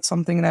about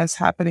something that's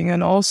happening.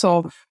 And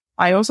also,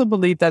 I also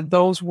believe that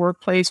those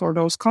workplace or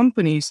those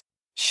companies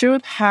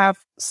should have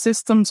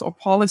systems or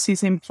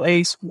policies in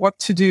place, what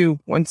to do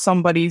when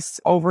somebody's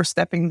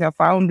overstepping their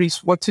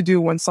boundaries, what to do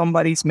when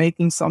somebody's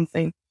making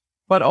something.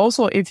 But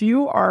also, if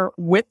you are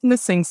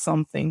witnessing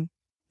something,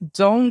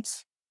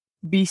 don't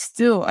be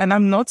still. And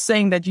I'm not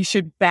saying that you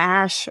should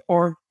bash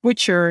or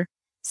butcher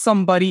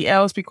somebody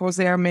else because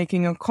they are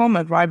making a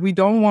comment, right? We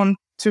don't want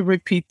to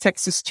repeat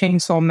Texas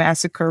Chainsaw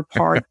Massacre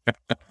Part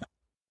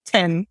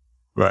 10.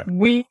 Right.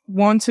 We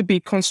want to be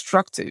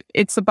constructive.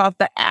 It's about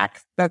the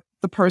act that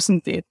the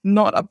person did,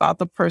 not about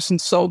the person.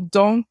 So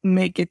don't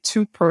make it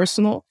too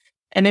personal.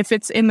 And if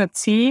it's in a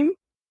team,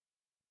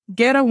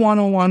 get a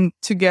one-on-one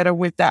together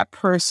with that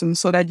person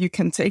so that you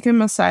can take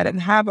him aside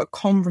and have a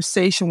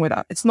conversation with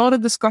them. It's not a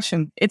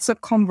discussion. It's a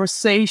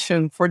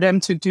conversation for them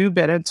to do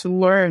better, to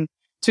learn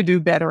to do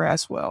better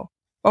as well.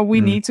 But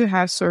we need to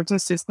have certain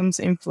systems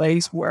in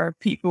place where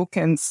people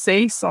can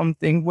say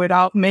something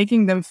without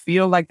making them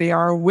feel like they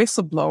are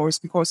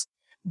whistleblowers, because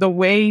the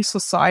way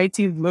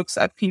society looks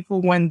at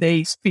people when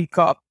they speak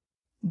up,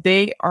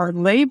 they are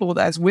labeled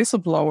as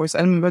whistleblowers.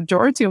 And the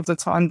majority of the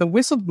time, the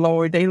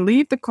whistleblower, they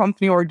leave the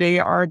company or they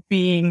are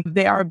being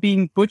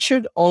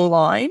butchered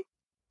online.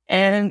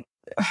 And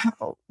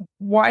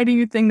why do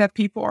you think that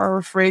people are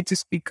afraid to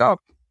speak up?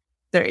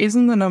 There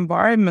isn't an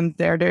environment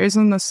there. There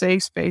isn't a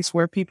safe space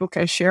where people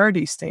can share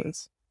these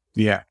things.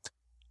 Yeah.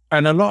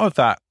 And a lot of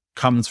that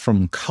comes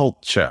from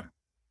culture,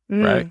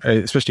 right?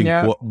 Especially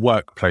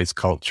workplace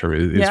culture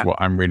is what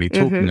I'm really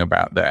talking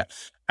about there.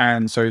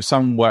 And so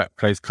some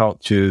workplace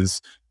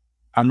cultures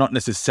are not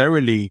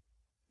necessarily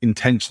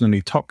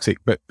intentionally toxic,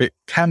 but it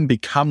can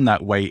become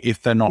that way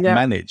if they're not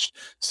managed.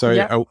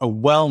 So a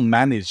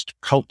well-managed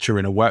culture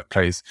in a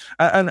workplace,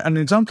 and an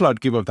example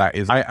I'd give of that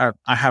is I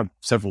have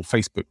several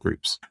Facebook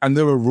groups, and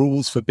there are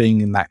rules for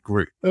being in that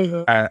group.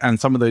 And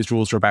some of those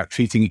rules are about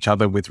treating each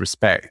other with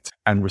respect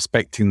and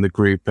respecting the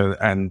group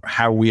and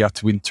how we are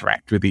to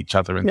interact with each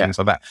other and things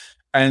like that.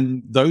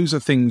 And those are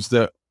things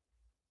that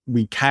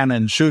we can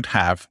and should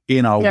have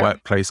in our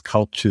workplace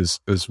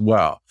cultures as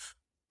well.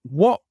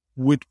 What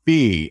would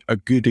be a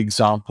good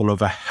example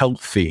of a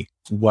healthy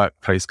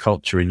workplace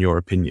culture in your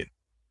opinion?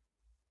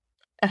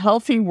 A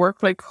healthy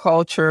workplace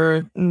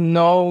culture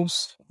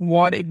knows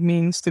what it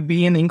means to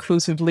be an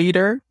inclusive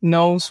leader,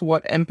 knows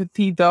what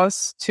empathy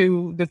does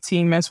to the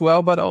team as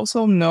well, but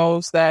also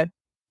knows that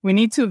we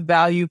need to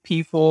value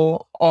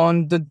people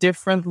on the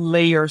different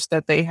layers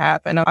that they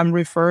have. And I'm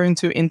referring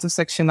to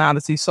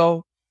intersectionality.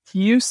 So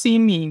you see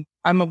me,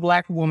 I'm a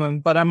Black woman,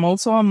 but I'm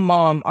also a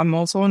mom. I'm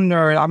also a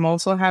nerd. I'm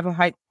also have a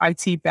high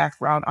IT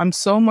background. I'm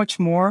so much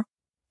more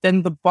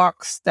than the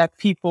box that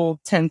people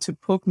tend to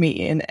put me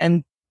in.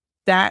 And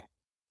that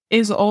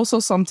is also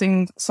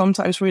something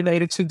sometimes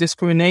related to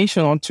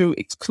discrimination or to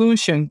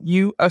exclusion.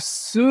 You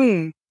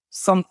assume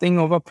something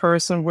of a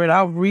person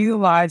without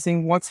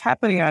realizing what's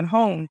happening at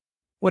home,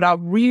 without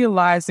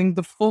realizing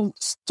the full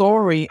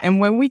story. And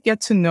when we get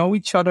to know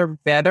each other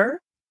better,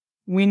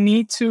 we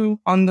need to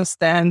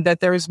understand that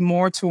there is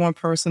more to one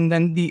person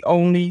than the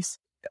only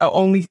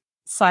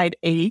side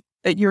A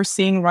that you're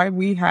seeing, right?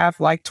 We have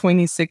like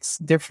 26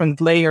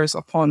 different layers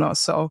upon us.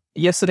 So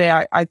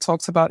yesterday I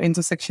talked about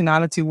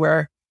intersectionality,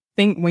 where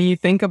when you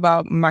think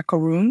about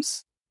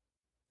macaroons,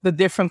 the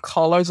different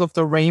colors of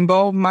the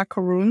rainbow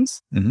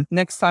macaroons,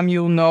 next time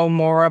you'll know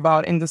more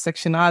about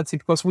intersectionality,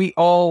 because we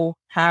all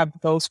have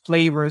those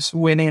flavors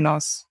within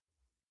us.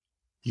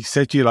 You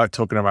said you like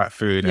talking about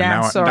food, and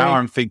now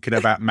I'm thinking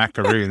about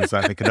macaroons.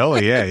 I'm thinking,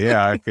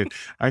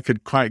 I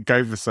could quite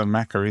go for some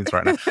macaroons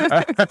right now.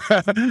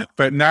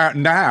 But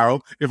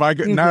now, if I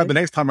go, the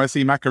next time I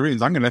see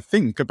macaroons, I'm going to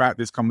think about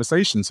this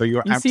conversation. So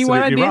you're absolutely see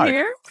what I did right.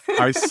 Here?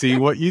 I see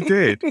what you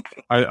did.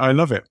 I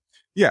love it.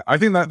 Yeah, I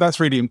think that's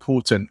really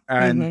important.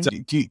 And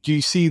do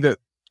you see that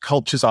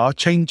cultures are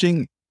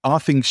changing? Are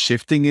things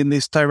shifting in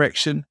this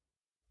direction?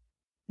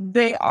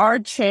 They are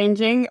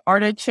changing. Are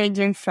they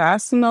changing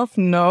fast enough?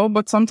 No.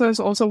 But sometimes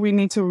also we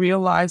need to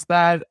realize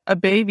that a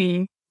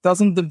baby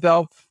doesn't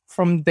develop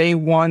from day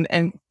one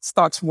and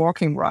starts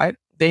walking, right?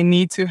 They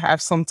need to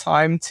have some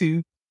time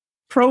to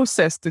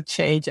process the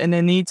change, and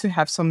they need to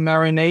have some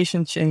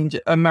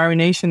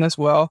marination as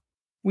well.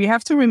 We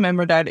have to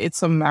remember that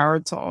it's a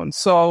marathon.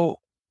 So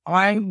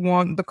I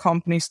want the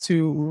companies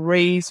to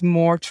raise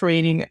more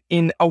training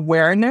in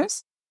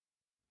awareness,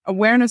 have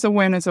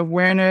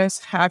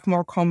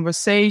more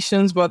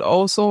conversations, but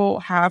also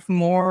have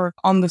more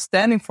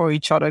understanding for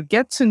each other,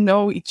 get to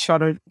know each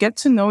other,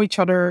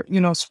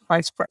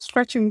 by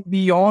stretching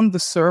beyond the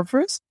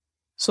surface,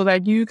 so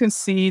that you can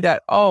see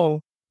that,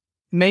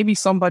 maybe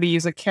somebody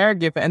is a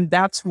caregiver and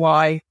that's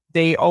why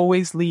they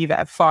always leave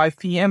at 5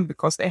 p.m.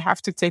 because they have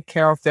to take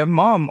care of their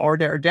mom or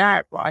their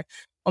dad, right?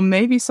 Or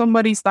maybe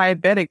somebody's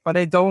diabetic, but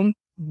they don't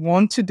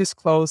want to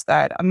disclose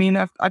that. I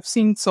mean, I've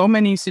seen so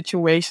many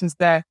situations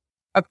that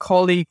a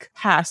colleague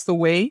passed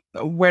away,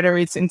 whether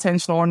it's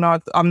intentional or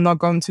not, I'm not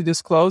going to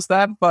disclose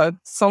that. But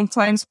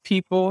sometimes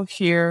people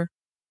hear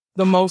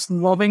the most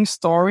loving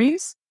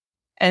stories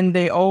and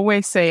they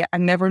always say, I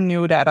never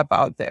knew that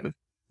about them.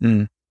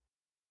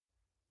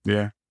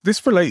 Yeah.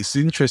 This relates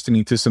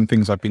interestingly to some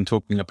things I've been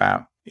talking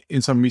about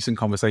in some recent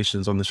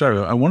conversations on the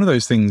show. And one of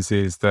those things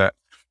is that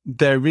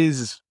there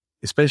is,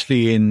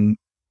 especially in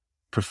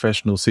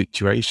professional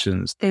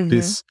situations,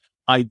 this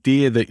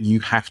idea that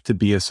you have to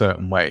be a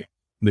certain way.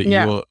 That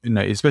you're,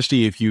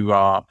 especially if you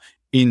are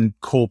in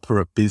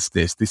corporate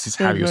business, this is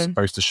how you're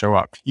supposed to show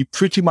up. You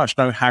pretty much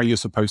know how you're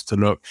supposed to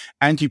look,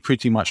 and you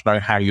pretty much know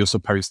how you're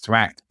supposed to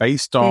act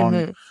based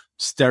on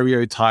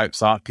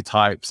stereotypes,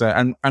 archetypes,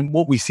 and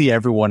what we see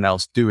everyone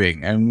else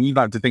doing. And we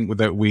like to think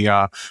that we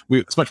as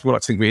much as we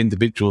like to think we're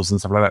individuals and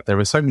stuff like that, there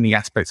are so many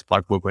aspects of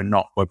life where we're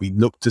not, where we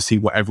look to see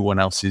what everyone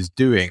else is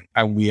doing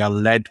and we are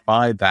led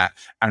by that.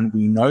 And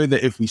we know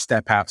that if we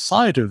step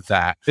outside of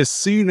that, as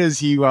soon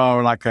as you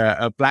are like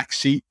a black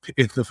sheep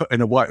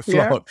in a white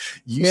flock,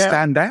 you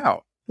stand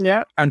out.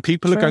 Yeah. And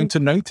people are going to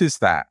notice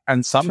that.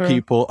 And some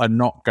people are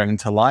not going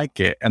to like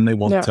it, and they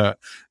want to,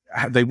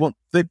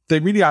 they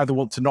really either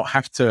want to not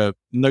have to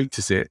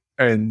notice it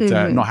and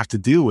not have to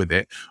deal with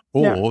it,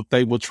 or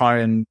they will try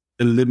and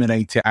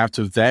eliminate it out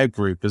of their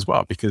group as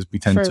well, because we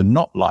tend to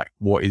not like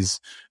what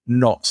is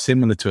not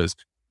similar to us.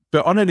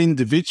 But on an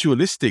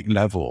individualistic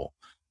level,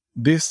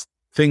 this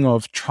thing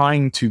of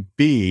trying to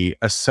be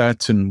a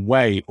certain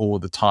way all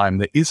the time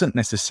that isn't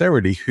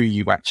necessarily who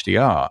you actually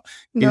are.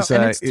 And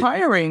it's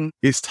tiring.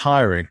 It's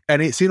tiring,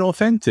 and it's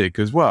inauthentic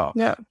as well.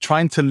 Yeah.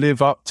 Trying to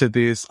live up to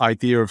this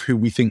idea of who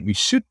we think we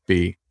should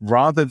be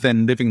rather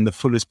than living the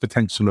fullest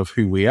potential of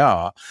who we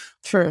are.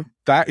 True.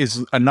 That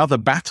is another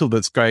battle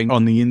that's going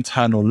on the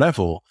internal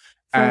level.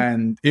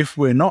 And if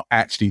we're not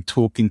actually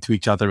talking to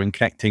each other and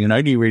connecting and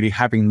only really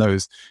having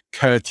those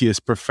courteous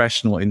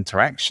professional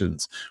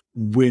interactions,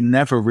 we're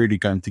never really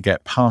going to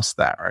get past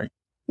that, right?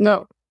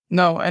 No.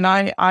 And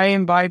I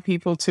invite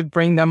people to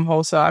bring them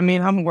also. I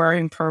mean, I'm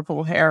wearing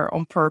purple hair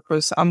on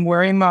purpose. I'm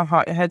wearing my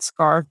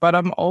headscarf, but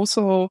I'm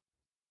also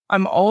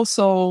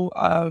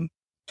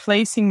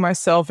placing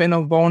myself in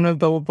a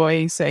vulnerable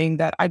way, saying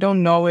that I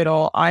don't know it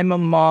all. I'm a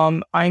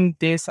mom. I'm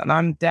this and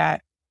I'm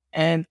that.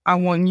 And I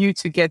want you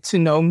to get to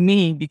know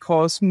me,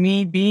 because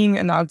me being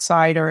an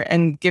outsider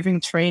and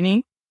giving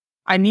training,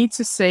 I need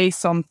to say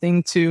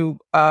something to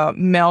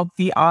melt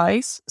the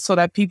ice so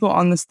that people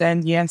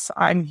understand, yes,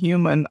 I'm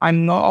human.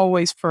 I'm not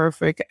always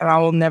perfect, and I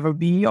will never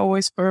be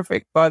always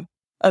perfect, but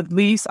at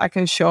least I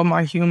can show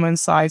my human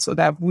side so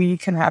that we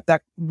can have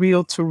that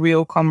real to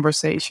real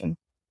conversation.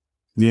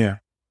 Yeah.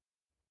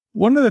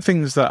 One of the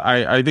things that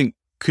I think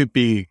could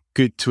be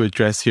good to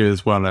address here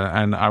as well,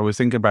 and I was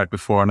thinking about it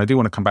before, and I do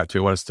want to come back to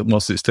it whilst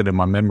it's still in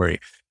my memory,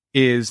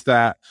 is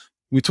that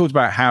we talked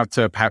about how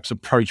to perhaps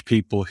approach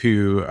people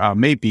who are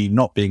maybe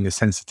not being as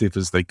sensitive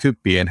as they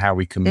could be, and how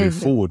we can move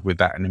forward with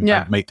that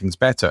and make things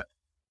better.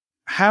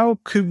 How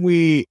could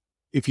we,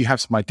 if you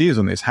have some ideas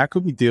on this, how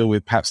could we deal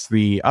with perhaps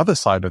the other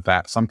side of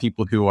that? Some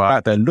people who are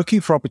out there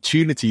looking for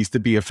opportunities to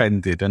be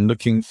offended and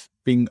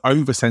being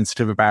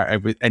oversensitive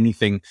about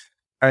anything,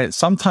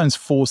 sometimes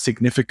for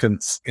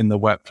significance in the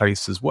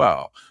workplace as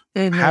well.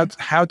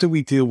 How do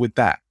we deal with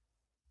that?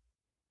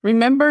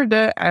 Remember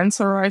the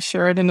answer I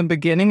shared in the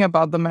beginning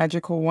about the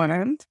magical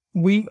wand?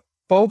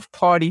 Both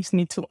parties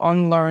need to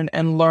unlearn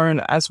and learn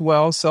as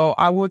well. So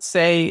I would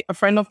say a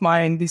friend of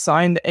mine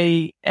designed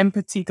a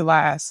empathy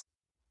glass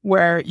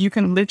where you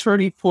can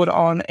literally put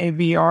on a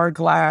VR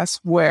glass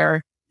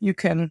where you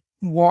can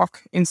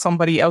walk in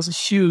somebody else's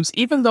shoes,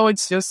 even though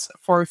it's just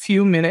for a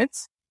few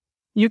minutes.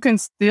 You can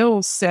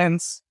still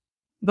sense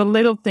the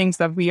little things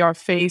that we are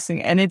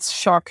facing, and it's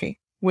shocking.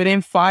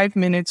 Within 5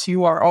 minutes,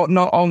 you are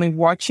not only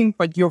watching,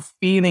 but you're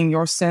feeling,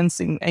 you're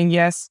sensing. And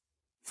yes,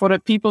 for the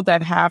people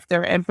that have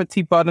their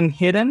empathy button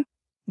hidden,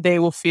 they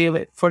will feel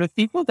it. For the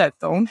people that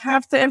don't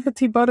have the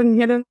empathy button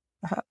hidden,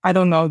 I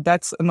don't know,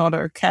 that's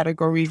another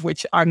category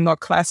which I'm not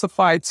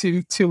classified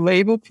to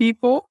label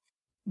people.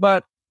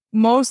 But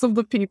most of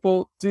the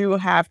people do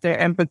have their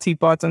empathy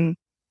button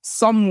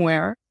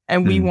somewhere,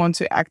 and we want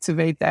to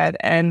activate that.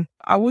 And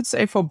I would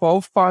say for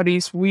both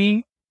parties,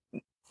 we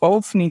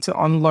both need to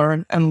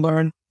unlearn and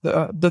learn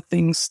the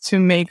things to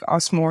make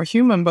us more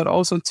human, but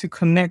also to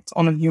connect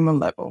on a human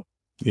level.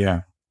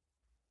 Yeah.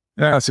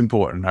 That's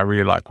important. I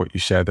really like what you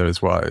share there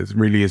as well. It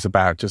really is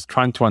about just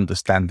trying to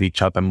understand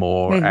each other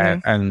more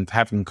and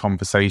having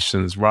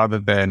conversations rather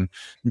than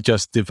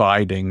just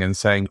dividing and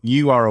saying,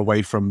 you are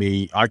away from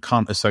me. I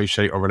can't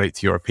associate or relate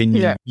to your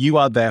opinion. Yeah. You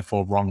are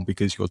therefore wrong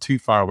because you're too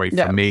far away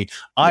from me.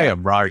 I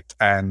am right,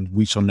 and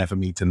we shall never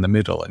meet in the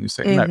middle. And you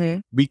say,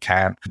 no, we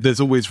can. There's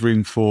always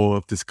room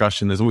for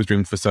discussion. There's always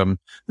room for some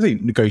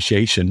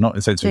negotiation, not in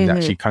the sense we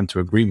actually come to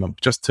agreement,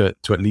 but just to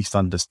at least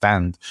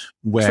understand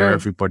where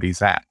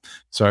everybody's at.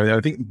 So I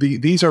think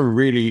these are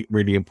really,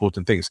 really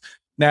important things.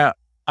 Now,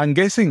 I'm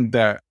guessing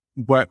that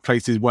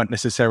workplaces weren't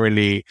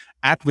necessarily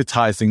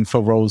advertising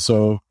for roles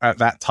at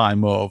that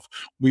time of,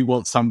 we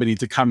want somebody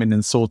to come in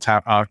and sort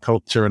out our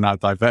culture and our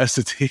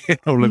diversity and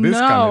all of this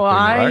kind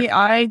of thing,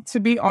 right? To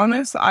be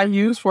honest, I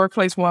use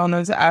workplace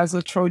wellness as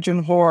a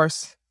Trojan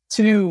horse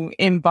to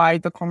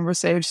invite the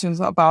conversations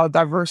about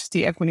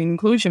diversity, equity, and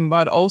inclusion,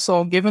 but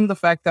also given the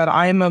fact that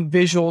I am a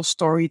visual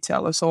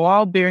storyteller. So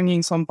I'll bring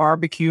in some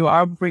barbecue,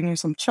 I'll bring in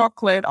some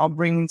chocolate, I'll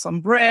bring in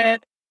some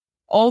bread,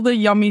 all the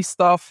yummy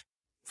stuff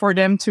for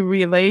them to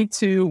relate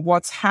to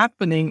what's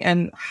happening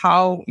and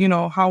how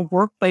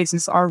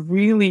workplaces are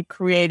really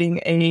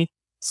creating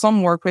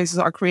some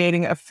workplaces are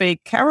creating a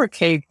fake carrot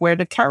cake where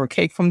the carrot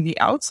cake from the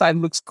outside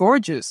looks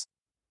gorgeous.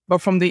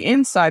 But from the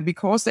inside,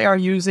 because they are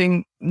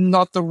using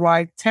not the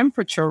right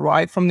temperature,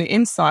 right, from the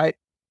inside,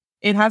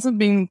 it hasn't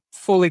been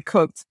fully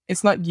cooked.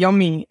 It's not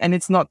yummy, and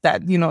it's not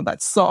that,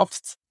 that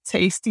soft,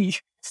 tasty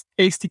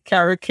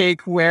carrot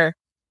cake where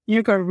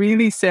you can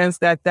really sense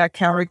that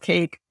carrot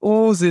cake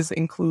oozes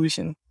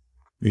inclusion.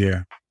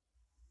 Yeah.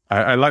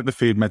 I like the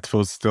food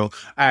metaphors still,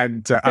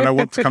 and I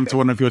want to come to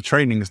one of your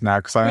trainings now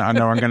because I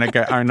know I'm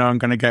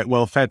going to get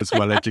well fed as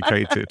well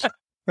educated.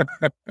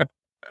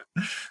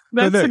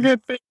 That's a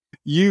good thing.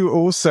 You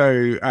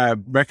also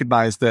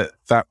recognized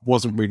that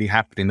wasn't really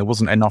happening. There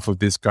wasn't enough of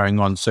this going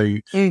on. So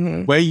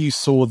where you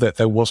saw that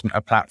there wasn't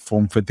a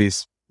platform for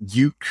this,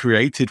 you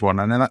created one.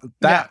 And then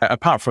that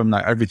apart from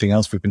everything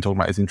else we've been talking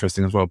about is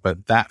interesting as well.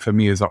 But that for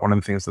me is like one of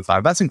the things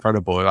that's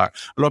incredible. Like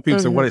a lot of people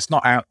say, well, it's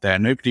not out there.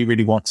 Nobody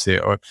really wants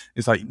it. Or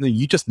it's like, no,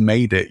 you just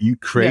made it. You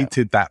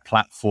created that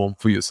platform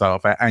for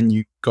yourself and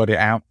you got it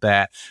out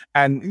there.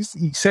 And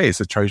you say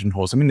it's a Trojan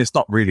horse. I mean, it's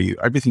not really.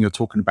 Everything you're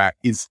talking about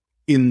is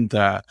in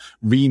the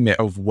remit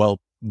of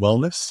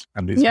wellness,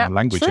 and it's my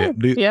language here,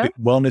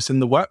 wellness in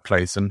the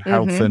workplace and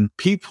health. And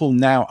people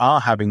now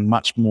are having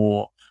much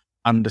more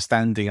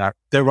understanding.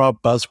 There are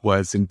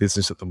buzzwords in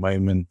business at the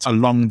moment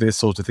along this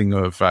sort of thing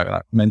of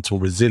mental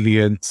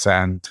resilience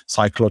and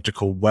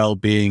psychological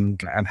well-being,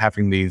 and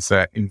having these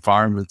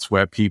environments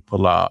where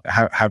people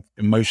have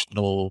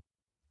emotional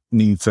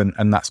needs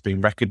and that's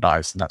being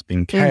recognized and that's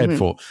being cared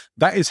for.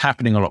 That is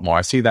happening a lot more.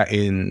 I see that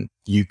in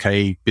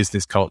UK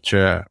business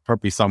culture,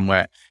 probably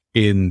somewhere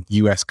in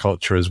US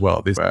culture as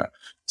well. This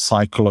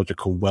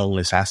psychological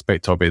wellness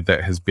aspect of it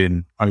that has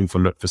been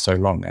overlooked for so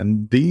long.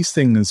 And these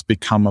things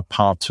become a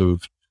part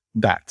of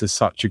that to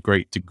such a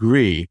great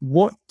degree.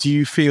 What do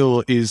you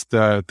feel is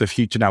the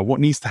future now? What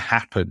needs to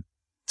happen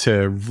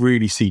to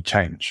really see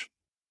change?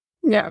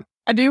 Yeah,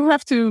 I do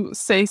have to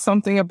say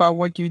something about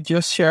what you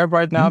just shared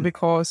right now,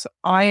 because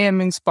I am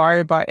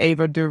inspired by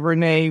Ava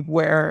DuVernay,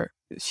 where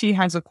she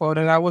has a quote,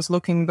 and I was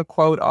looking the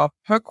quote up.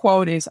 Her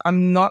quote is,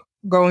 "I'm not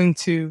going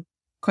to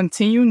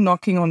continue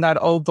knocking on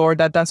that old door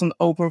that doesn't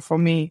open for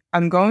me.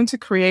 I'm going to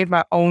create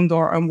my own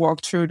door and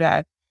walk through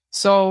that."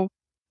 So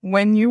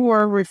when you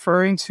were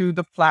referring to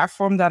the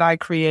platform that I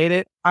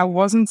created, I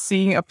wasn't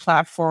seeing a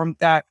platform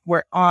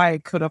where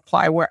I could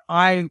apply, where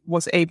I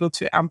was able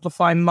to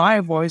amplify my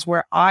voice,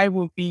 where I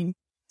would be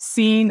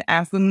seen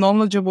as the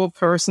knowledgeable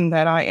person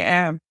that I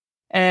am.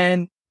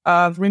 And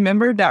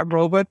remember that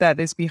robot that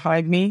is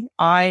behind me?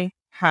 I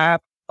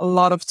have a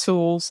lot of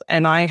tools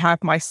and I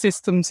have my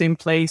systems in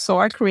place. So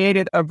I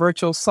created a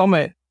virtual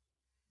summit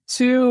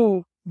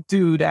to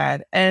do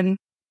that. And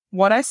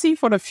what I see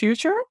for the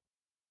future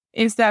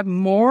is that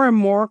more and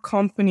more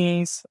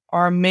companies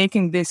are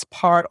making this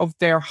part of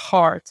their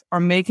heart, are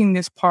making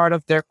this part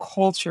of their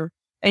culture.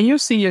 And you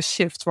see a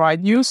shift, right?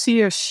 You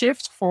see a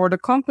shift for the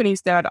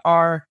companies that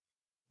are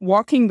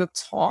walking the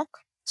talk.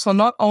 So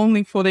not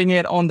only putting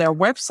it on their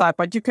website,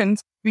 but you can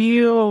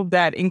feel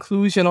that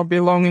inclusion or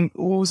belonging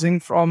oozing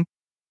from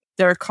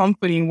their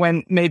company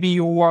when maybe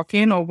you walk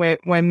in, or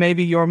when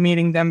maybe you're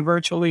meeting them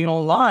virtually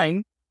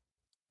online.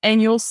 And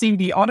you'll see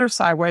the other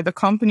side, where the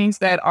companies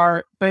that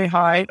are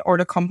behind, or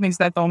the companies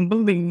that don't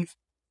believe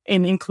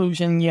in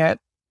inclusion yet.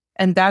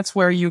 And that's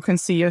where you can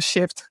see a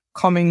shift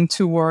coming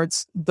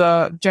towards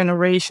the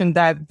generation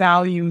that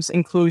values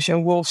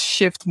inclusion will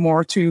shift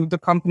more to the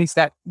companies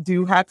that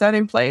do have that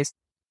in place,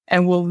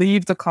 and will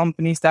leave the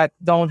companies that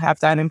don't have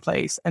that in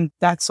place. And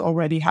that's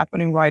already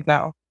happening right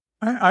now.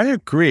 I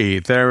agree.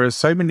 There are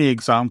so many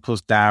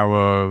examples now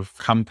of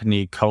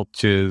company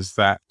cultures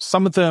that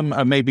some of them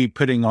are maybe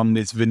putting on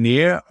this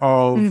veneer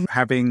of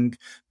having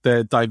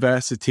the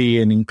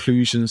diversity and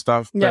inclusion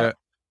stuff, but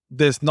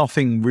there's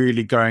nothing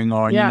really going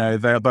on. You know,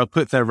 they'll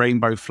put their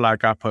rainbow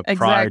flag up at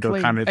Pride or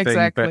kind of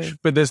thing,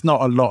 but there's not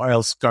a lot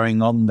else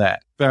going on there.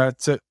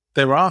 But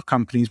there are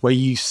companies where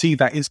you see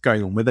that is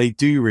going on, where they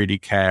do really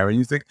care. And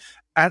you think,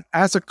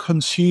 as a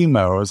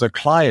consumer or as a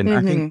client,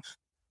 I think,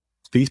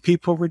 these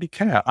people really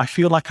care. I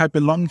feel like I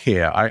belong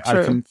here. I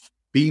can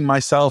be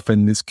myself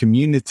in this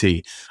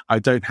community. I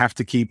don't have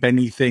to keep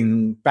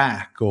anything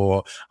back,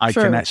 or I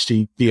can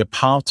actually be a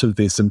part of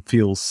this and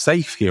feel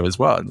safe here as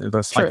well.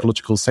 The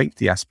psychological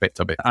safety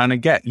aspect of it. And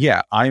again,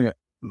 I,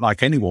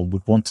 like anyone,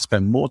 would want to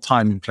spend more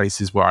time in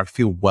places where I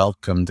feel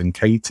welcomed and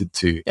catered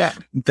to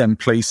than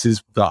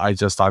places that I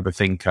just either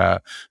think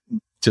are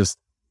just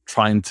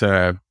trying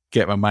to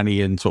get my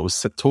money and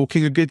sort of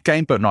talking a good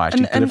game, but not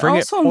actually delivering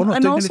it, or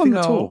not doing anything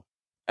at all.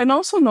 And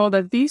also know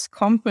that these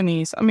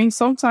companies, I mean,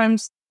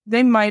 sometimes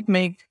they might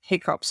make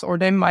hiccups or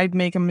they might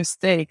make a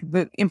mistake.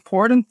 The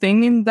important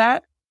thing in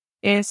that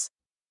is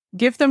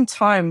give them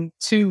time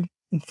to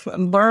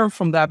learn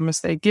from that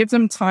mistake. Give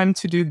them time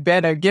to do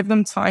better. Give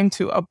them time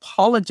to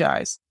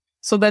apologize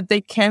so that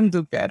they can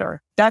do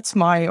better. That's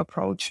my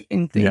approach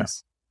in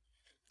things.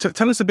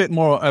 Tell us a bit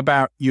more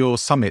about your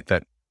summit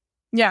then.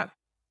 Yeah.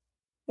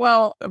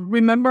 Well,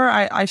 remember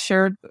I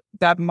shared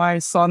that my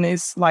son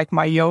is like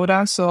my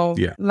Yoda. So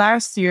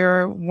last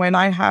year, when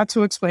I had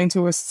to explain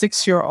to a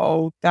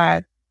 6-year-old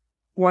that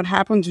what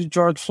happened to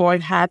George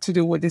Floyd had to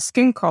do with his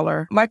skin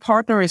color, my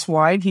partner is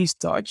white, he's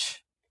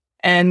Dutch.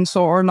 And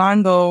so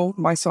Orlando,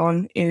 my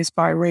son, is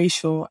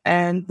biracial.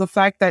 And the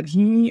fact that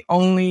he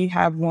only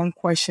had one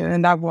question,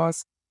 and that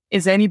was,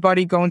 is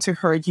anybody going to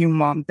hurt you,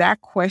 Mom?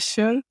 That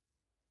question,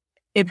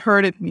 it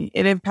hurted me.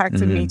 It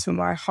impacted me to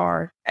my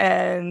heart.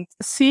 And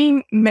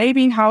seeing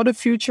maybe how the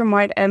future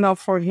might end up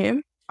for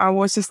him, I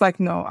was just like,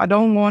 no, I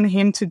don't want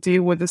him to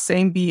deal with the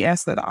same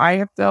BS that I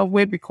have dealt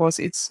with, because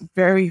it's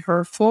very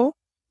hurtful,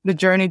 the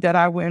journey that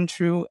I went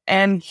through.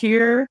 And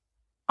here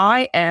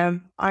I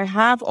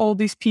have all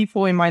these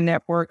people in my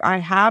network. I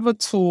have a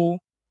tool.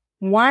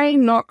 Why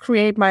not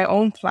create my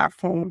own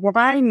platform?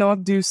 Why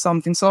not do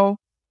something? So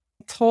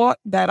I thought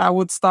that I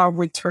would start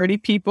with 30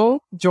 people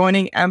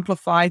joining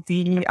Amplify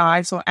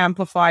DEI, so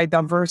Amplify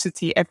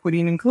Diversity, Equity,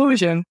 and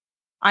Inclusion.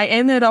 I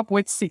ended up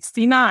with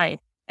 69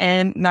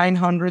 and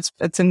 900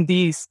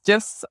 attendees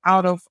just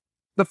out of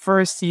the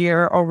first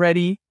year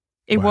already.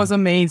 It was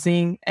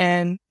amazing.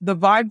 And the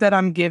vibe that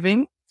I'm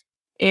giving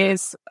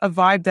is a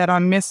vibe that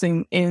I'm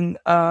missing in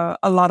a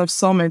lot of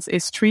summits,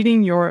 is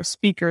treating your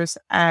speakers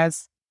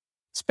as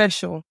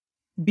special,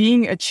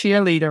 being a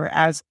cheerleader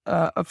as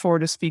for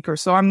the speaker.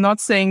 So I'm not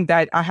saying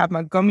that I have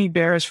my gummy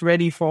bears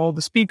ready for all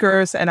the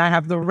speakers and I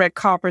have the red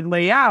carpet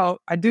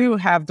layout. I do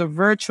have the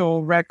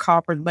virtual red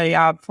carpet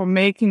layout for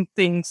making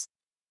things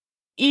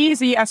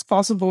easy as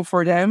possible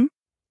for them,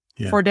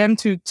 for them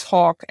to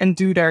talk and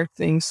do their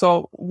thing.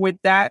 So with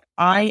that,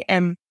 I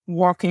am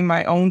walking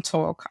my own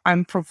talk.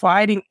 I'm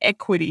providing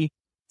equity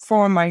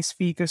for my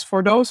speakers.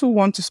 For those who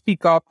want to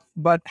speak up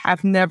but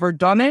have never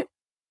done it,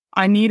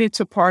 I needed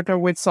to partner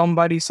with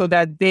somebody so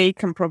that they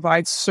can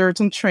provide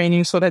certain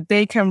training so that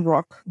they can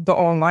rock the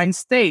online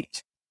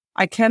stage.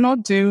 I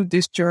cannot do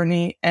this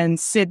journey and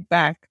sit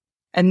back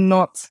and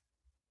not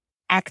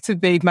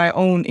activate my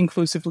own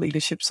inclusive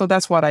leadership. So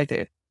that's what I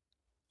did.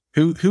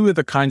 Who are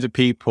the kinds of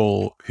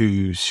people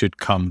who should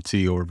come to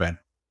your event?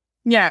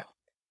 Yeah.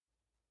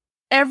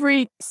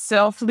 Every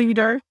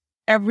self-leader,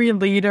 every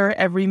leader,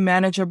 every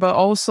manager, but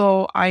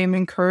also I am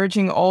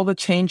encouraging all the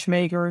change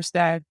makers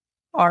that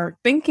are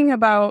thinking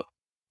about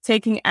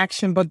taking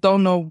action but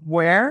don't know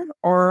where,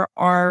 or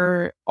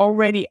are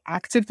already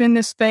active in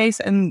this space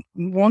and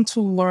want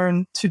to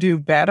learn to do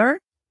better.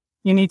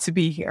 You need to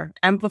be here.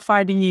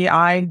 Amplify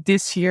DEI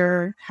this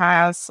year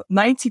has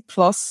 90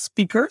 plus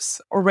speakers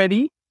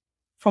already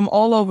from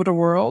all over the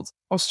world: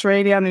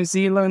 Australia, New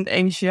Zealand,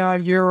 Asia,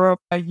 Europe,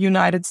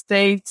 United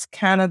States,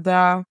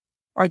 Canada,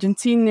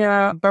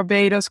 Argentina,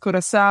 Barbados,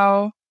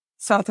 Curaçao,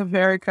 South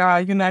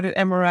America, United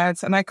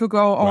Emirates, and I could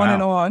go on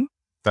and on.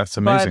 That's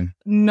amazing.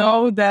 But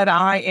know that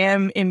I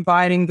am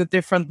inviting the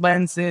different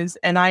lenses,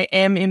 and I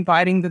am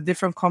inviting the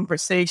different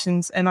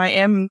conversations, and I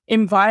am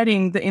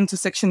inviting the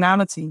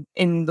intersectionality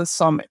in the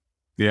summit.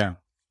 Yeah.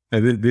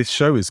 This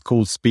show is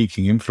called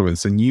Speaking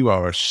Influence, and you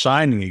are a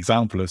shining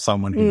example of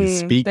someone who is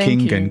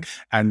speaking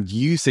and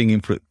using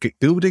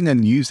building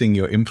and using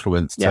your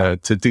influence to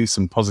do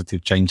some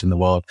positive change in the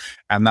world.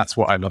 And that's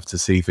what I love to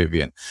see,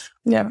 Vivian.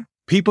 Yeah.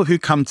 People who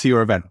come to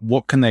your event,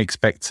 what can they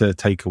expect to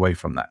take away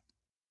from that?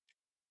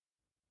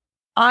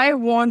 I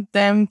want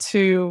them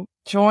to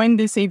join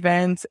this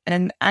event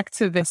and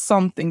activate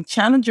something.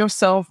 Challenge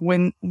yourself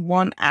with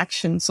one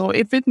action. So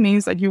if it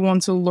means that you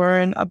want to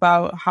learn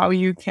about how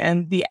you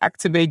can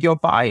deactivate your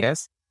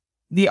bias,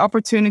 the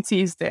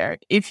opportunity is there.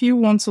 If you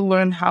want to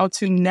learn how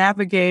to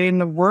navigate in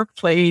the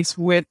workplace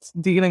with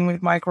dealing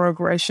with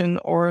microaggression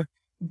or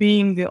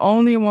being the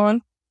only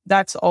one,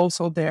 that's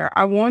also there.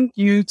 I want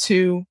you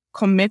to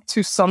commit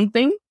to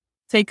something.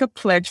 Take a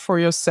pledge for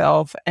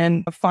yourself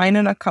and find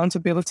an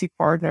accountability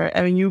partner,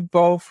 and you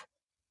both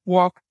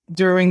walk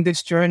during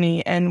this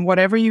journey. And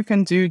whatever you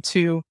can do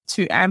to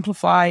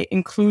amplify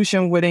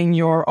inclusion within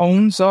your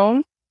own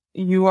zone,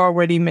 you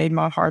already made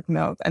my heart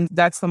melt. And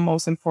that's the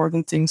most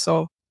important thing.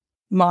 So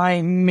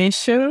my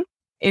mission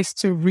is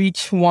to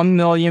reach 1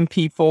 million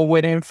people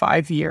within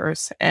 5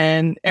 years.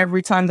 And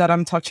every time that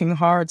I'm touching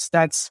hearts,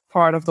 that's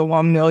part of the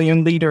 1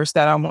 million leaders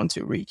that I want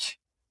to reach.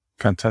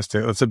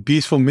 Fantastic. It's a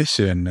beautiful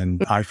mission,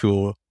 and I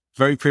feel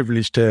very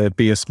privileged to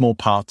be a small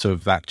part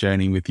of that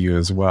journey with you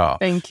as well.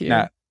 Thank you.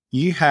 Now,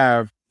 you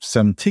have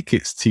some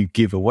tickets to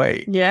give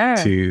away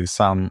to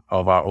some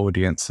of our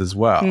audience as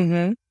well.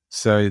 Mm-hmm.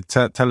 So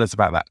tell us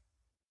about that.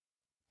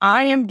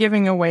 I am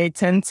giving away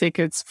 10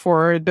 tickets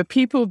for the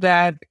people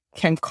that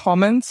can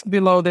comment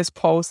below this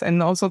post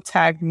and also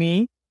tag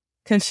me,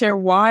 can share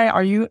why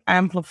are you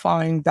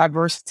amplifying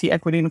diversity,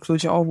 equity, and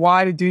inclusion, or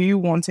why do you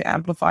want to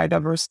amplify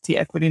diversity,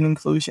 equity, and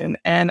inclusion?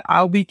 And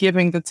I'll be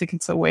giving the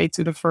tickets away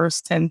to the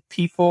first 10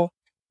 people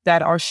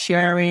that are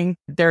sharing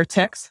their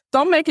text.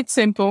 Don't make it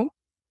simple.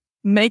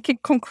 Make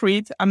it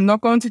concrete. I'm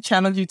not going to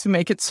challenge you to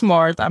make it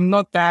smart. I'm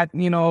not that,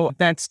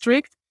 that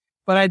strict,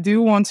 but I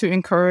do want to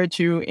encourage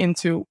you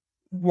into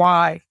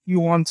why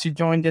you want to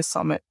join this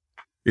summit.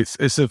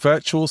 It's a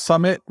virtual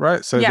summit,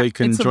 right? So they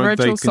can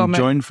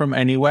join from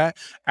anywhere.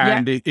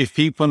 And if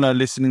people are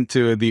listening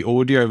to the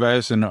audio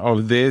version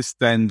of this,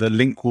 then the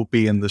link will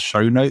be in the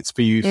show notes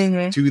for you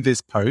to this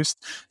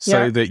post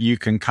so that you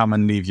can come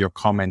and leave your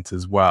comment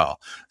as well.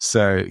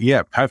 So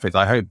yeah, perfect.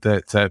 I hope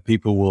that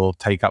people will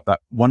take up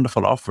that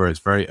wonderful offer. It's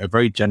a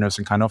very generous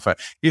and kind offer.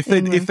 If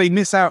they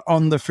miss out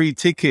on the free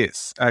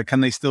tickets,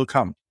 can they still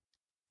come?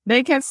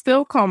 They can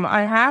still come.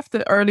 I have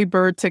the early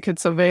bird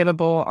tickets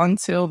available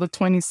until the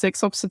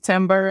 26th of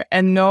September.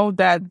 And know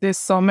that this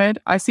summit,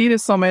 I see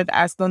this summit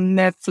as the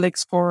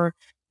Netflix for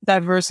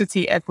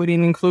diversity, equity,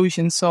 and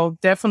inclusion. So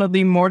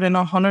definitely more than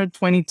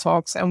 120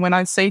 talks. And when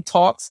I say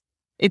talks,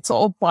 it's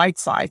all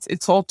bite-sized.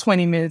 It's all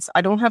 20 minutes.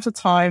 I don't have the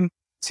time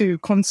to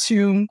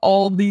consume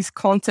all these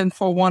content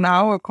for 1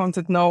 hour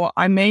content. No,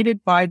 I made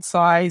it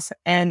bite-sized,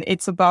 and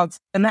it's about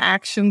an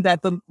action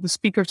that the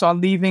speakers are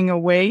leaving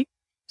away,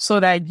 so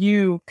that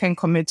you can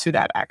commit to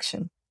that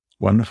action.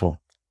 Wonderful.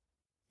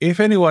 If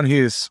anyone who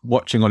is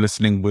watching or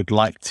listening would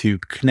like to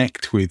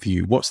connect with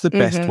you, what's the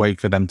best way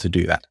for them to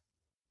do that?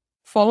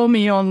 Follow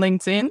me on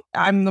LinkedIn.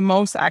 I'm the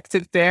most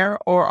active there,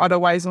 or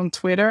otherwise on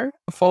Twitter.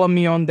 Follow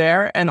me on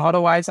there. And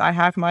otherwise, I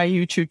have my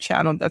YouTube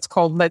channel that's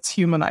called Let's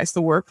Humanize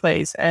the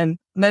Workplace. And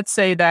let's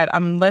say that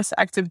I'm less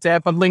active there,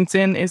 but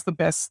LinkedIn is the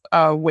best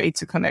way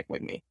to connect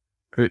with me.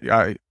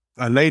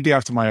 A lady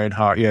after my own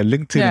heart. Yeah,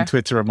 LinkedIn and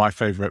Twitter are my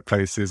favorite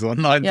places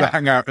online to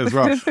hang out as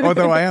well.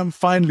 Although I am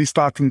finally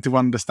starting to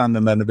understand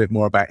and learn a bit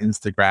more about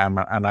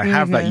Instagram, and I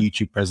have that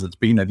YouTube presence.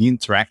 But the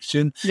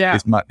interaction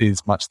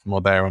is much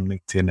more there on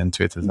LinkedIn and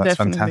Twitter. That's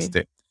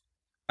fantastic.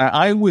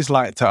 I always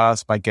like to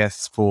ask my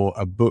guests for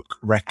a book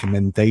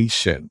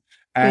recommendation.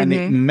 And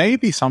it may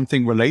be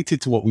something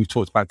related to what we've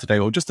talked about today,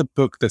 or just a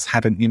book that's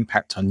had an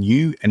impact on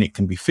you, and it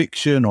can be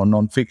fiction or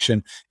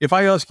non-fiction. If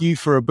I ask you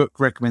for a book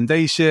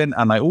recommendation,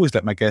 and I always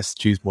let my guests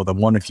choose more than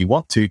one if you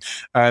want to,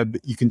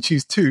 you can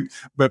choose two,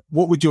 but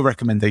what would your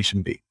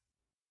recommendation be?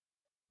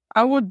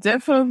 I would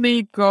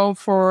definitely go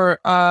for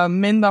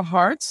Minda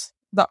Harts,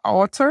 the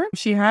author.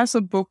 She has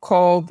a book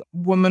called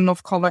Women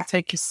of Color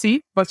Take a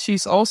Seat, but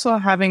she's also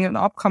having an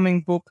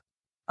upcoming book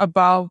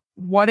about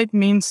what it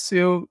means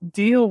to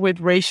deal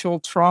with racial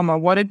trauma,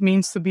 what it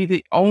means to be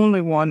the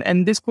only one.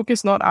 And this book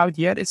is not out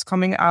yet. It's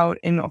coming out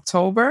in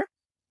October,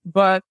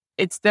 but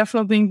it's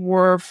definitely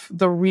worth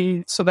the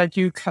read so that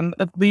you can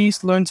at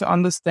least learn to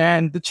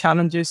understand the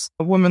challenges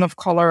women of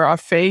color are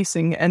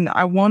facing. And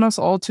I want us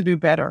all to do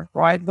better,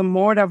 right? The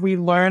more that we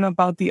learn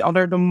about the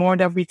other, the more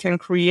that we can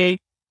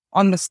create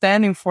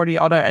understanding for the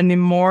other, and the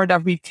more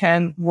that we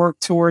can work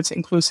towards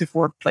inclusive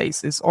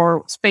workplaces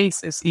or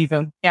spaces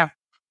even. Yeah.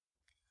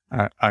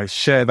 I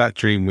share that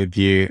dream with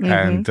you,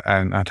 and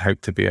I'd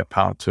hope to be a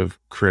part of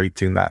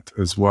creating that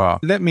as well.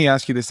 Let me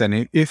ask you this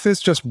then. If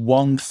there's just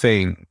one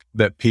thing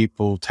that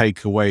people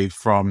take away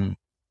from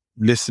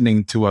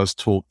listening to us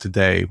talk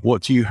today,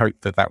 what do you hope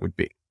that would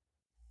be?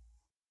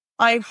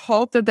 I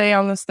hope that they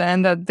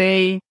understand that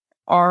they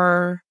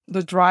are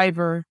the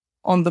driver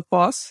on the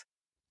bus,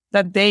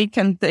 that they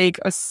can take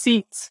a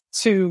seat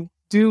to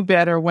do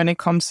better when it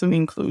comes to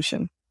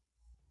inclusion.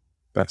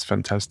 That's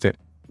fantastic.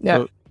 Yeah.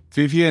 Well,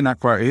 Vivian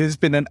Acquah, it has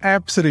been an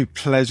absolute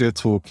pleasure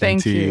talking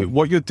to you.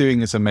 What you're doing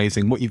is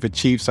amazing. What you've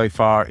achieved so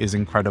far is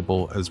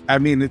incredible. It's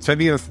really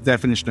the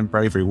definition of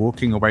bravery,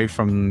 walking away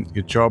from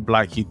your job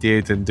like you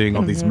did and doing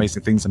all these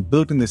amazing things and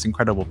building this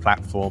incredible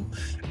platform.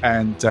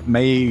 And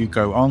may you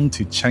go on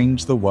to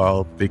change the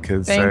world,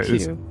 because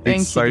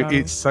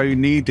it's so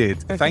needed.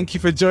 Thank you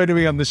for joining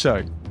me on the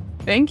show.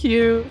 Thank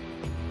you.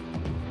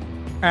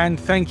 And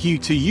thank you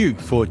to you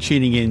for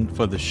tuning in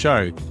for the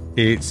show.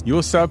 It's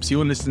your subs,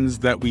 your listeners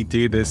that we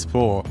do this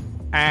for.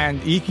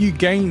 And if you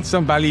gained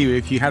some value,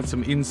 if you had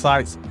some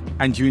insights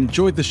and you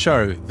enjoyed the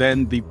show,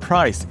 then the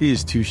price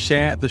is to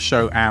share the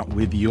show out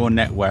with your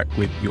network,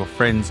 with your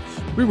friends.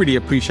 We really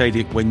appreciate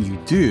it when you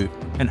do.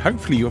 And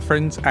hopefully your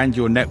friends and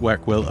your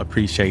network will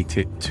appreciate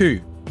it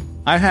too.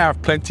 I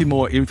have plenty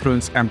more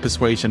influence and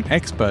persuasion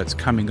experts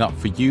coming up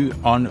for you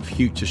on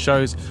future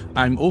shows.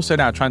 I'm also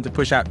now trying to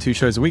push out 2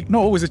 shows a week,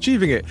 not always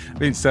achieving it.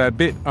 It's a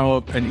bit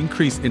of an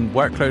increase in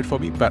workload for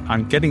me, but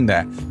I'm getting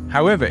there.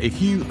 However, if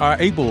you are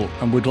able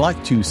and would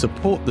like to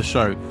support the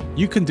show,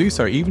 you can do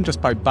so even just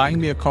by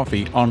buying me a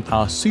coffee on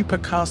our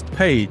Supercast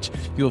page.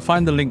 You'll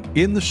find the link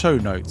in the show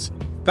notes.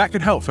 That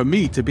could help for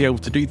me to be able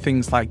to do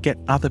things like get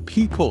other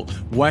people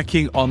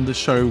working on the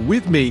show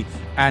with me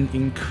and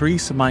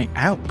increase my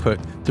output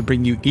to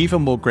bring you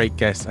even more great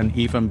guests and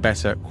even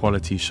better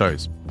quality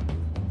shows.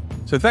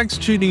 So thanks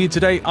for tuning in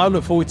today. I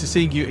look forward to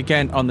seeing you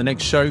again on the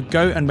next show.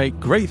 Go and make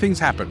great things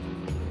happen.